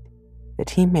conceit that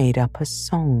he made up a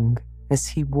song as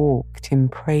he walked in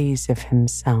praise of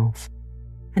himself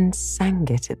and sang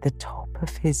it at the top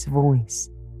of his voice,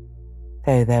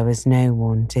 though there was no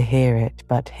one to hear it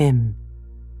but him.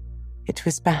 It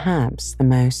was perhaps the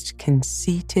most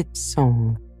conceited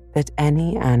song that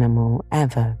any animal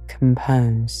ever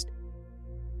composed.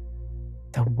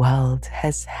 "The world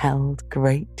has held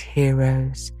great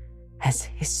heroes, as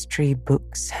history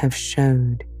books have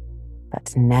showed,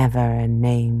 but never a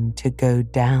name to go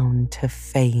down to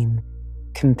fame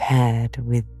compared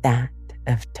with that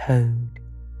of Toad.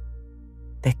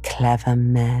 The clever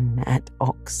men at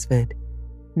Oxford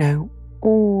know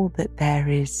all that there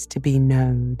is to be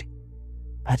knowed,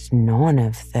 but none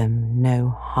of them know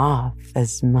half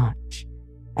as much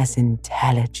as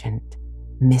intelligent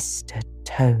Mr.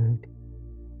 Toad.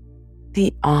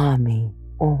 The army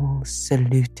all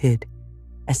saluted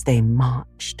as they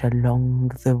marched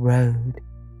along the road.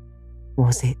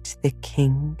 Was it the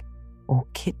king or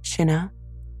Kitchener?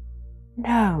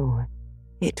 No,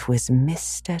 it was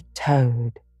Mr.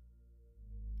 Toad.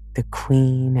 The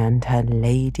queen and her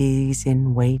ladies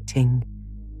in waiting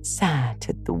sat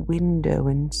at the window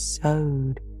and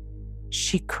sewed.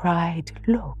 She cried,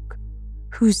 "Look,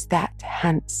 who's that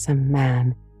handsome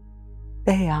man?"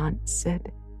 They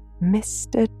answered,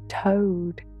 "Mr.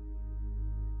 Toad."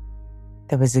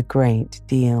 There was a great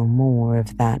deal more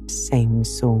of that same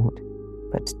sort,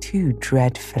 but too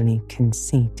dreadfully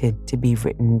conceited to be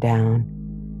written down.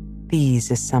 These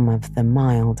are some of the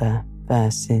milder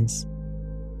verses.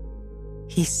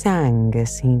 He sang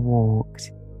as he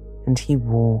walked, and he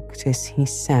walked as he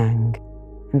sang,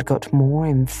 and got more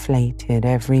inflated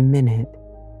every minute,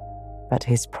 but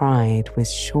his pride was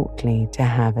shortly to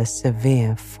have a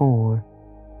severe fall.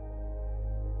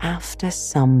 After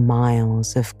some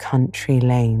miles of country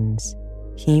lanes,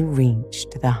 he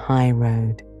reached the high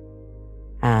road,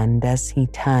 and as he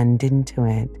turned into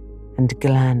it and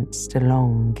glanced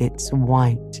along its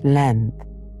white length,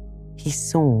 he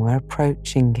saw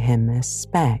approaching him a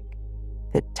speck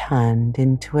that turned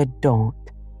into a dot,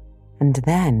 and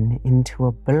then into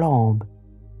a blob,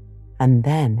 and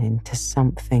then into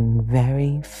something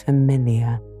very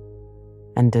familiar,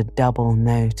 and a double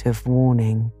note of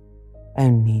warning,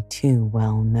 only too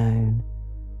well known,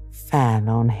 fell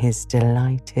on his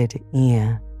delighted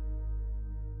ear.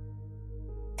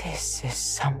 "This is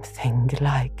something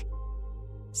like,"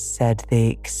 said the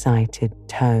excited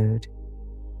Toad.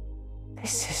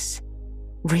 "This is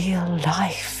real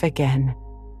life again.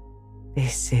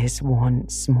 This is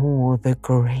once more the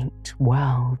great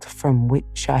world from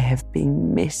which I have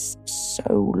been missed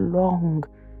so long.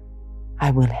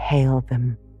 I will hail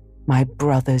them, my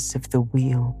brothers of the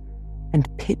wheel, and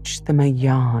pitch them a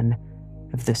yarn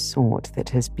of the sort that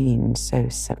has been so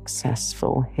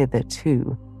successful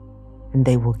hitherto, and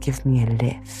they will give me a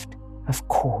lift, of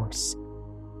course.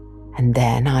 And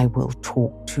then I will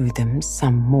talk to them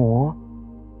some more,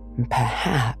 and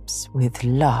perhaps, with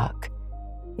luck,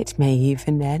 It may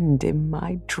even end in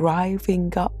my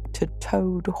driving up to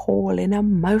Toad Hall in a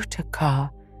motor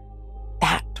car.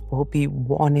 That will be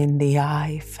one in the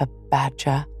eye for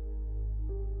Badger."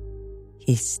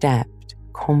 He stepped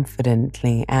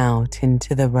confidently out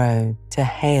into the road to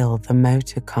hail the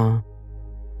motor car,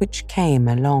 which came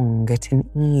along at an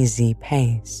easy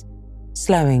pace,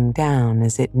 slowing down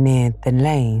as it neared the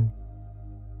lane,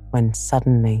 when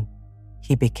suddenly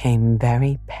he became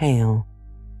very pale.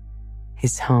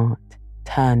 His heart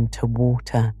turned to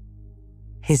water.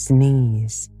 His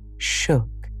knees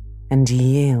shook and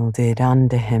yielded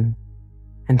under him,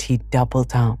 and he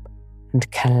doubled up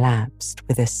and collapsed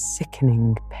with a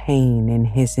sickening pain in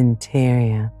his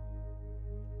interior.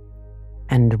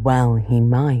 And well he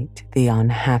might, the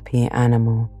unhappy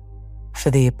animal, for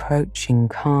the approaching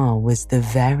car was the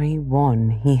very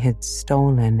one he had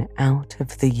stolen out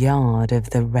of the yard of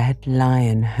the Red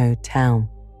Lion Hotel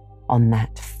on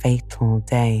that fatal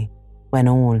day when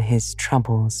all his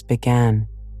troubles began.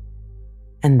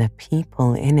 And the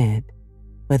people in it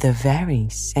were the very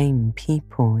same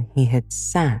people he had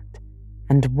sat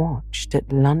and watched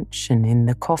at luncheon in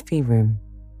the coffee room.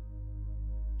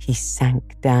 He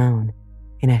sank down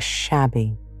in a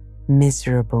shabby,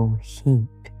 miserable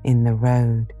heap in the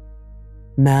road,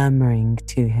 murmuring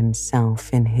to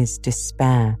himself in his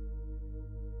despair,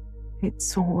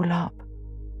 "It's all up.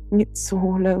 It's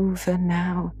all over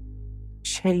now.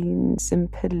 Chains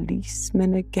and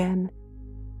policemen again.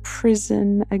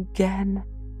 Prison again.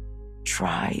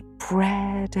 Dry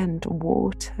bread and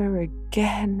water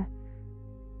again.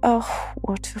 Oh,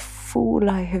 what a fool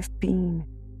I have been.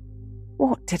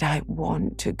 What did I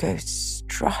want to go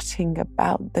strutting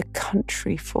about the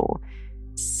country for,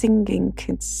 singing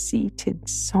conceited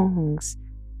songs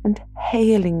and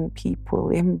hailing people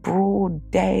in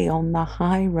broad day on the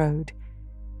high road,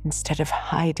 instead of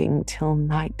hiding till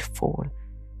nightfall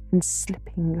and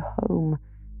slipping home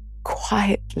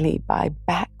quietly by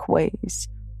back ways?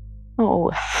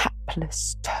 Oh,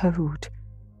 hapless Toad!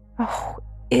 Oh,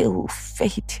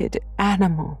 ill-fated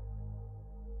animal!"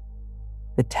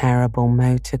 The terrible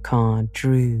motor car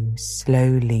drew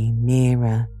slowly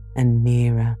nearer and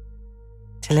nearer,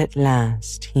 till at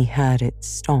last he heard it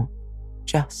stop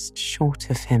just short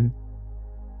of him.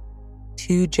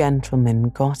 Two gentlemen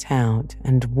got out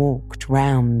and walked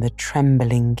round the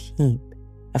trembling heap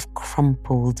of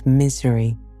crumpled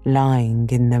misery lying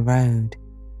in the road,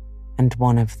 and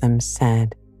one of them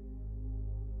said,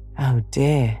 "Oh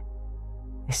dear,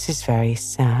 this is very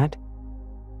sad.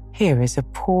 Here is a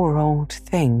poor old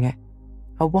thing,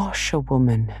 a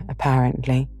washerwoman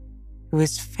apparently, who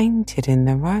has fainted in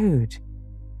the road.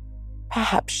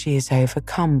 Perhaps she is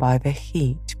overcome by the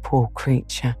heat, poor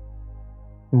creature.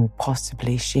 Or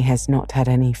possibly she has not had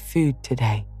any food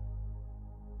today.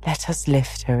 Let us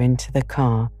lift her into the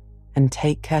car and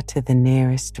take her to the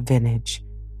nearest village,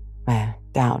 where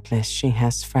doubtless she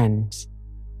has friends."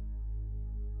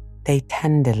 They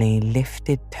tenderly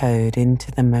lifted Toad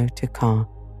into the motor car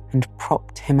and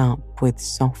propped him up with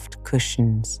soft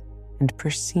cushions and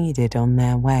proceeded on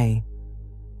their way.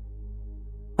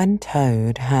 When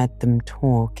Toad heard them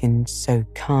talk in so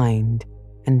kind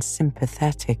and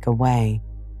sympathetic a way,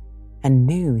 and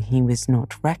knew he was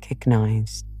not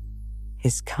recognized,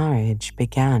 his courage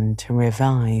began to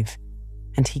revive,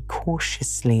 and he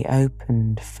cautiously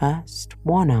opened first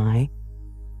one eye,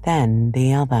 then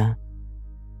the other.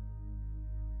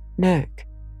 "Look,"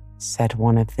 said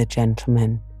one of the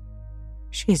gentlemen,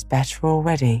 "she is better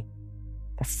already.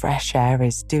 The fresh air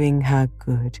is doing her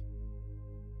good.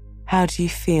 How do you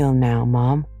feel now,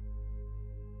 Ma'am?"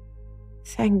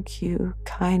 "Thank you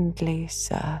kindly,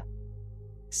 sir,"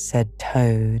 said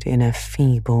Toad in a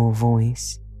feeble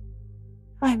voice.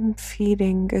 "I'm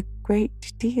feeling a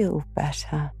great deal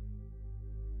better."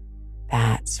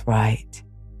 "That's right,"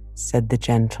 said the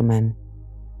gentleman.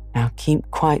 "Now keep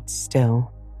quite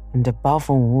still, and above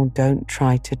all, don't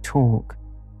try to talk."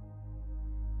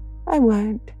 "I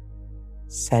won't,"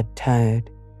 said Toad.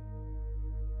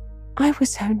 "I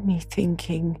was only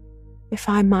thinking if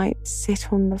I might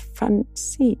sit on the front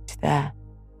seat there,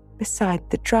 beside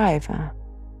the driver,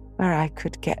 where I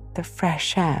could get the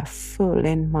fresh air full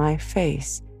in my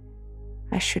face.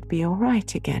 I should be all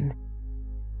right again."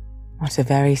 "What a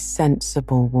very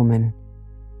sensible woman,"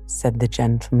 said the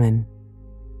gentleman.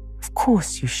 "Of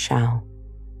course you shall."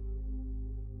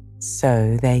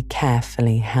 So they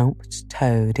carefully helped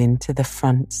Toad into the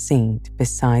front seat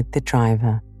beside the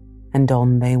driver, and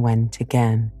on they went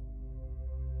again.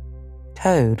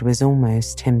 Toad was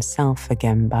almost himself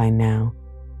again by now.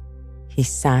 He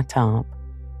sat up,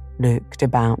 looked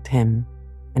about him,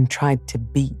 and tried to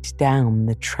beat down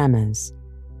the tremors,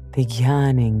 The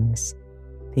yearnings,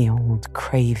 the old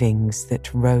cravings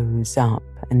that rose up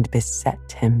and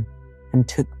beset him and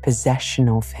took possession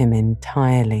of him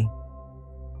entirely.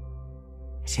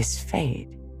 It is fate,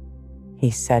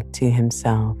 he said to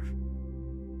himself.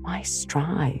 Why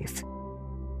strive?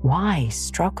 Why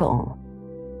struggle?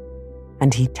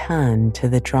 And he turned to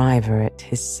the driver at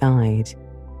his side.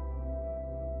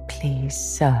 Please,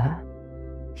 sir,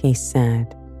 he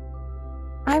said,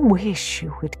 I wish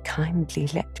you would kindly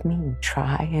let me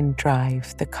try and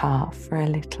drive the car for a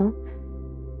little.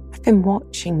 I've been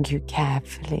watching you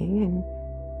carefully and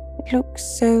it looks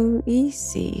so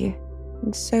easy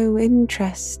and so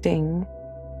interesting,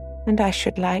 and I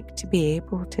should like to be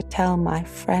able to tell my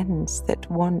friends that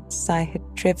once I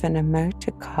had driven a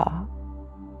motor car.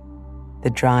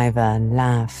 The driver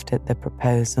laughed at the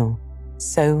proposal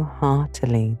so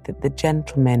heartily that the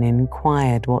gentleman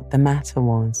inquired what the matter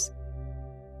was.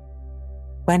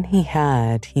 When he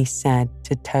heard, he said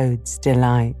to Toad's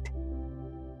delight,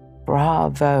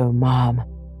 Bravo, Mom.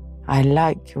 I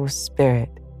like your spirit.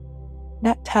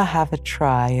 Let her have a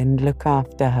try and look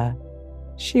after her.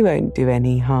 She won't do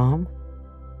any harm.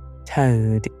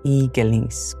 Toad eagerly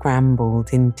scrambled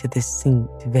into the seat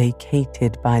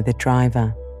vacated by the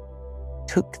driver,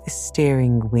 took the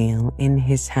steering wheel in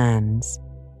his hands,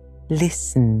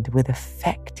 listened with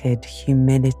affected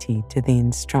humility to the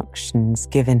instructions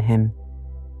given him,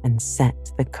 and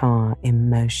set the car in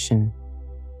motion,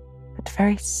 but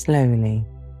very slowly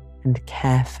and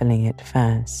carefully at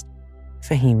first,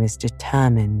 for he was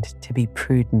determined to be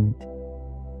prudent.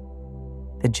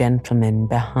 The gentlemen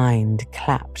behind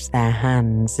clapped their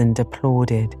hands and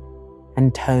applauded,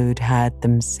 and Toad heard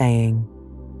them saying,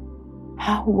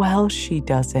 How well she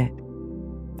does it!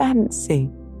 Fancy,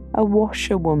 a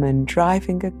washerwoman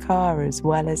driving a car as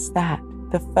well as that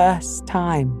the first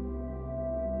time.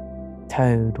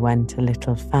 Toad went a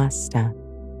little faster,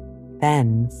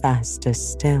 then faster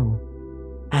still,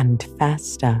 and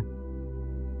faster.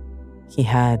 He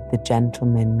heard the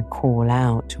gentleman call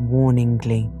out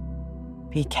warningly,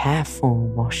 Be careful,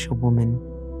 washerwoman.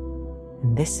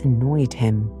 And this annoyed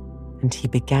him, and he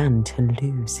began to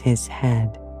lose his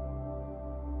head.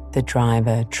 The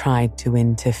driver tried to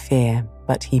interfere,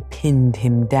 but he pinned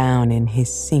him down in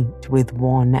his seat with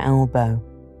one elbow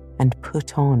and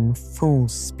put on full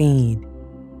speed.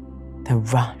 The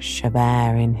rush of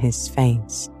air in his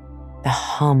face, the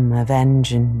hum of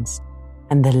engines,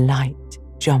 and the light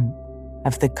jump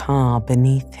of the car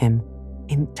beneath him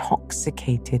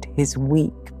intoxicated his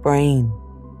weak brain.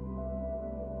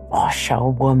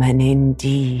 Washerwoman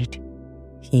indeed,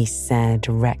 he said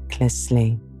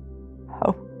recklessly.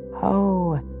 Ho,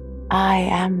 ho, I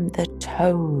am the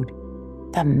Toad,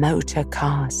 the motor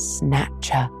car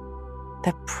snatcher,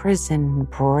 the prison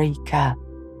breaker,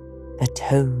 the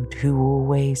Toad who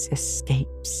always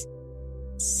escapes.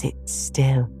 Sit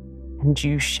still, and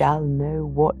you shall know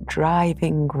what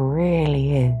driving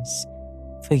really is,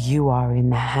 for you are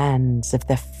in the hands of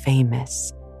the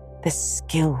famous, the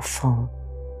skillful,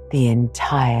 the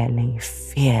entirely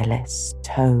fearless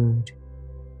Toad.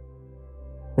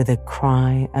 With a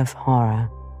cry of horror,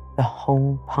 the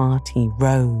whole party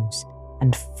rose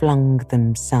and flung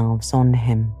themselves on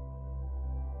him.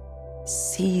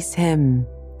 Seize him,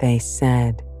 they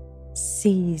said.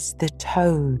 Seize the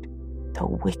Toad, the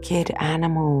wicked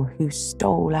animal who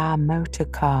stole our motor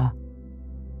car.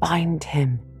 Bind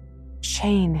him,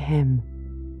 chain him,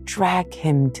 drag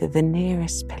him to the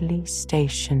nearest police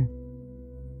station.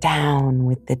 Down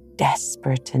with the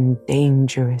desperate and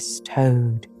dangerous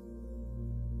Toad.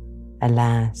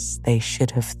 Alas, they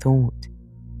should have thought.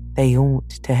 They ought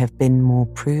to have been more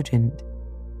prudent.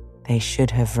 They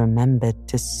should have remembered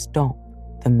to stop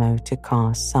the motor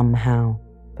car somehow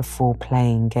before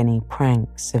playing any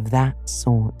pranks of that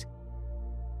sort.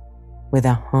 With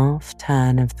a half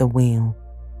turn of the wheel,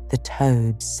 the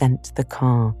Toad sent the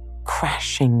car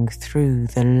crashing through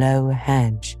the low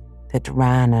hedge that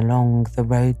ran along the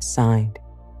roadside.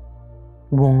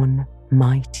 One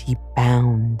mighty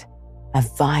bound, a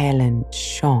violent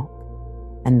shock,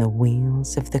 and the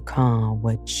wheels of the car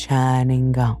were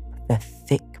churning up the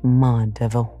thick mud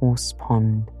of a horse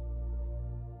pond.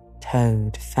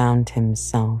 Toad found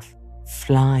himself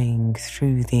flying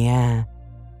through the air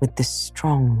with the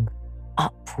strong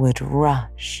upward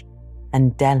rush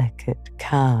and delicate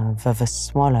curve of a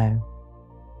swallow.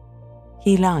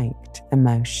 He liked the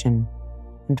motion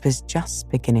and was just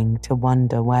beginning to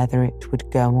wonder whether it would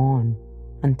go on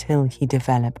until he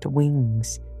developed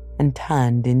wings and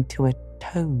turned into a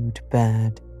toad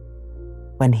bird,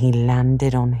 when he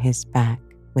landed on his back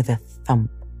with a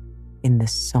thump in the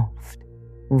soft,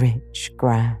 rich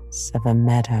grass of a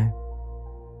meadow.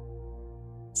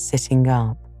 Sitting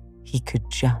up, he could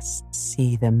just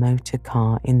see the motor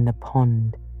car in the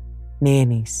pond,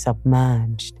 nearly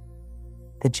submerged.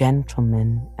 The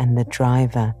gentleman and the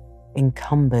driver,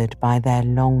 encumbered by their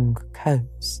long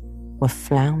coats, were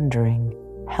floundering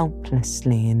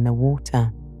helplessly in the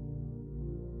water.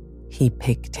 He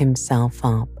picked himself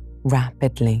up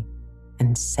rapidly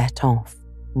and set off,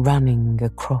 running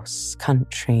across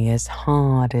country as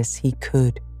hard as he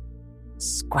could,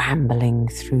 scrambling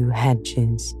through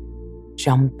hedges,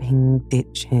 jumping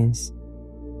ditches,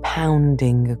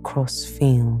 pounding across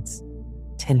fields,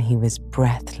 till he was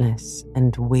breathless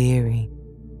and weary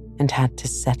and had to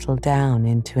settle down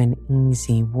into an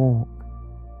easy walk.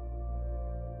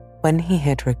 When he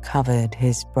had recovered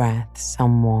his breath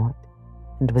somewhat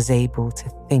and was able to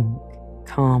think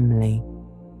calmly,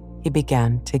 he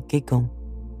began to giggle,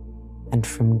 and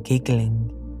from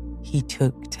giggling he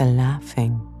took to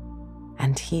laughing,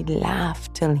 and he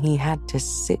laughed till he had to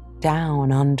sit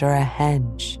down under a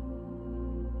hedge.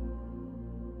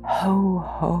 "Ho,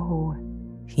 ho,"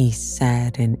 he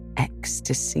said in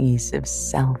ecstasies of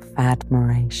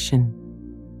self-admiration.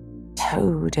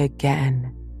 "Toad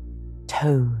again.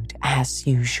 Toad, as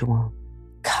usual,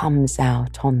 comes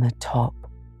out on the top.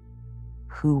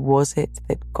 Who was it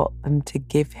that got them to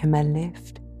give him a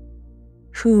lift?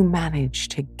 Who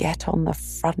managed to get on the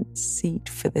front seat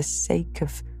for the sake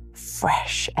of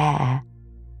fresh air?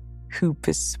 Who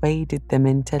persuaded them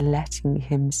into letting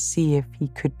him see if he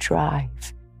could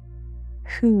drive?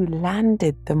 Who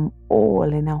landed them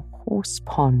all in a horse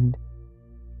pond?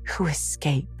 Who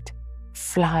escaped,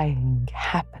 flying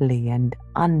happily and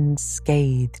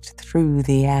unscathed through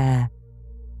the air,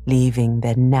 leaving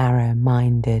the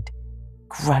narrow-minded,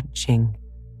 grudging,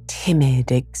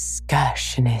 timid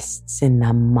excursionists in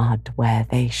the mud where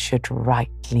they should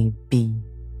rightly be?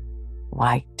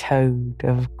 Why, Toad,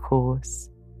 of course.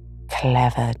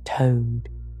 Clever Toad,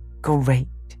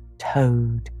 great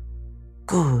Toad,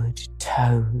 good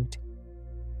Toad."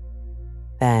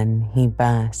 Then he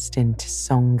burst into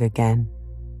song again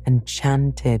and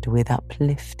chanted with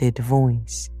uplifted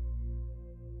voice.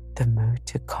 The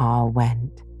motor car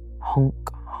went honk,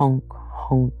 honk,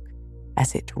 honk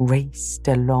as it raced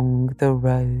along the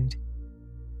road.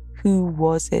 Who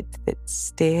was it that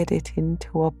steered it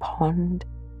into a pond?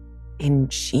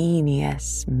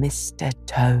 Ingenious Mr.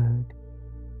 Toad.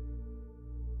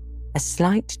 A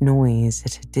slight noise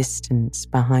at a distance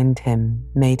behind him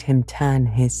made him turn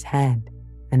his head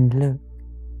and look.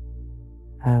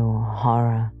 Oh,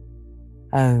 horror!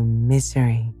 Oh,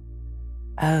 misery!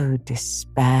 Oh,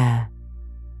 despair!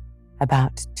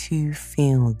 About 2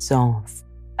 fields off,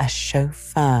 a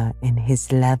chauffeur in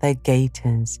his leather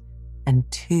gaiters and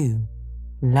 2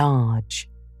 large,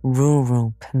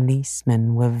 rural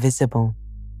policemen were visible,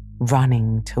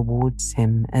 running towards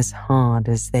him as hard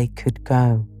as they could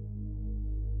go.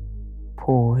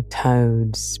 Poor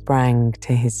Toad sprang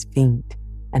to his feet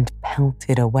and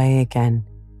pelted away again,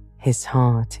 his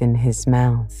heart in his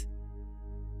mouth.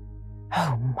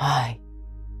 "Oh my,"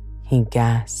 he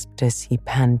gasped as he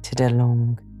panted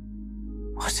along.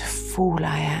 "What a fool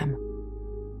I am!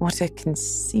 What a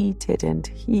conceited and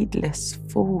heedless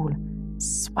fool,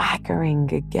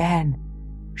 swaggering again,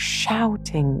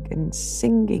 shouting and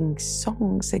singing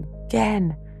songs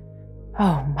again.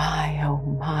 Oh my, oh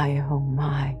my, oh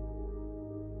my."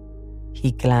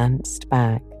 He glanced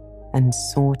back and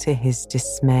saw to his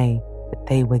dismay that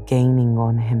they were gaining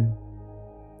on him.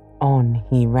 On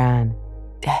he ran,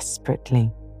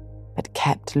 desperately, but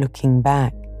kept looking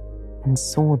back and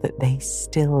saw that they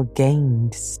still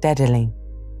gained steadily.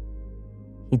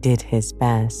 He did his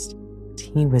best, but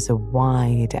he was a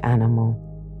wide animal,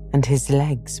 and his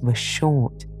legs were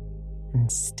short,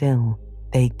 and still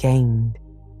they gained.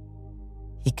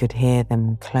 He could hear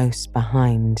them close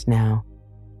behind now.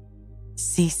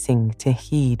 Ceasing to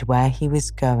heed where he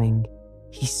was going,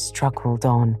 he struggled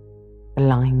on,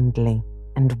 blindly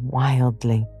and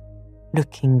wildly,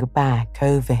 looking back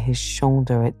over his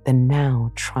shoulder at the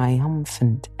now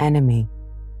triumphant enemy,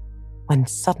 when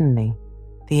suddenly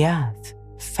the earth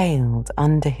failed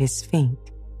under his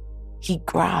feet. He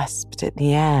grasped at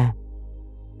the air,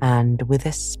 and with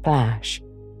a splash,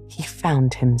 he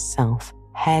found himself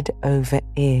head over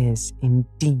ears in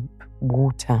deep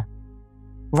water,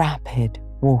 rapid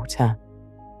water,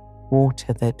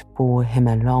 water that bore him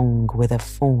along with a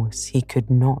force he could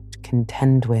not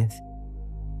contend with.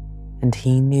 And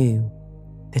he knew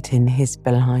that in his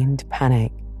blind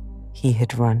panic, he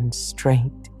had run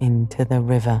straight into the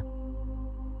river.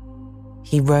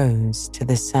 He rose to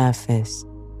the surface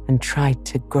and tried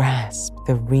to grasp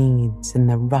the reeds and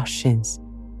the rushes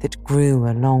that grew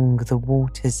along the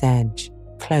water's edge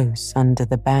close under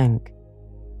the bank,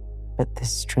 but the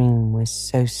stream was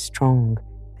so strong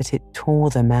that it tore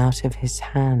them out of his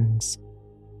hands.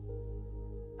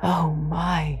 "Oh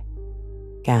my,"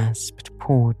 gasped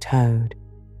poor Toad.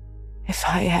 "If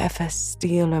I ever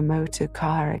steal a motor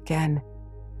car again,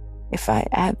 if I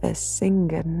ever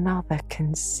sing another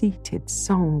conceited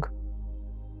song."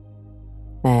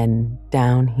 Then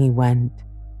down he went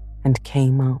and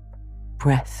came up,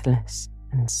 breathless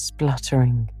and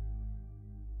spluttering.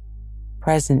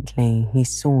 Presently he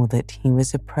saw that he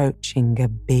was approaching a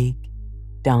big,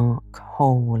 dark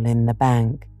hole in the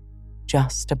bank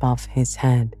just above his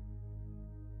head,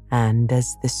 and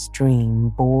as the stream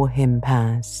bore him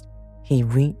past, he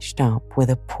reached up with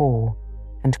a paw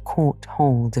and caught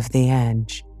hold of the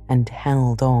edge and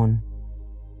held on.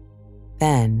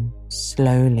 Then,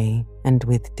 slowly and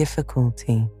with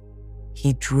difficulty,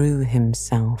 he drew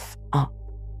himself up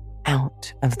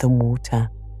out of the water,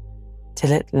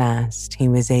 till at last he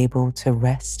was able to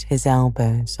rest his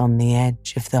elbows on the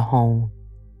edge of the hole.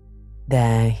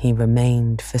 There he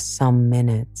remained for some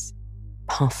minutes,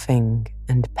 puffing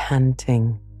and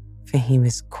panting, for he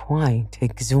was quite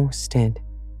exhausted.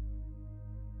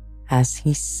 As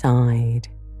he sighed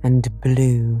and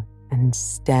blew and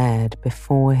stared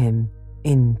before him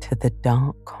into the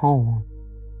dark hole,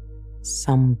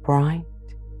 some bright,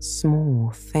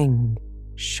 small thing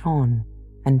shone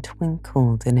and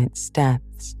twinkled in its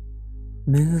depths,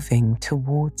 moving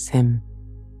towards him.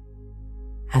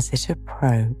 As it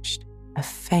approached, a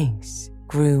face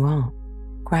grew up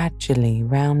gradually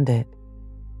round it,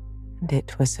 and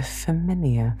it was a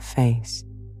familiar face,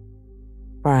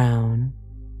 brown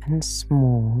and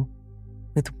small,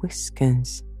 with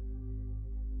whiskers,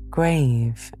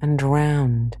 grave and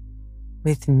round,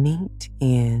 with neat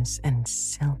ears and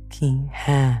silky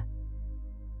hair.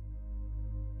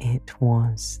 It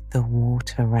was the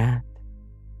water rat.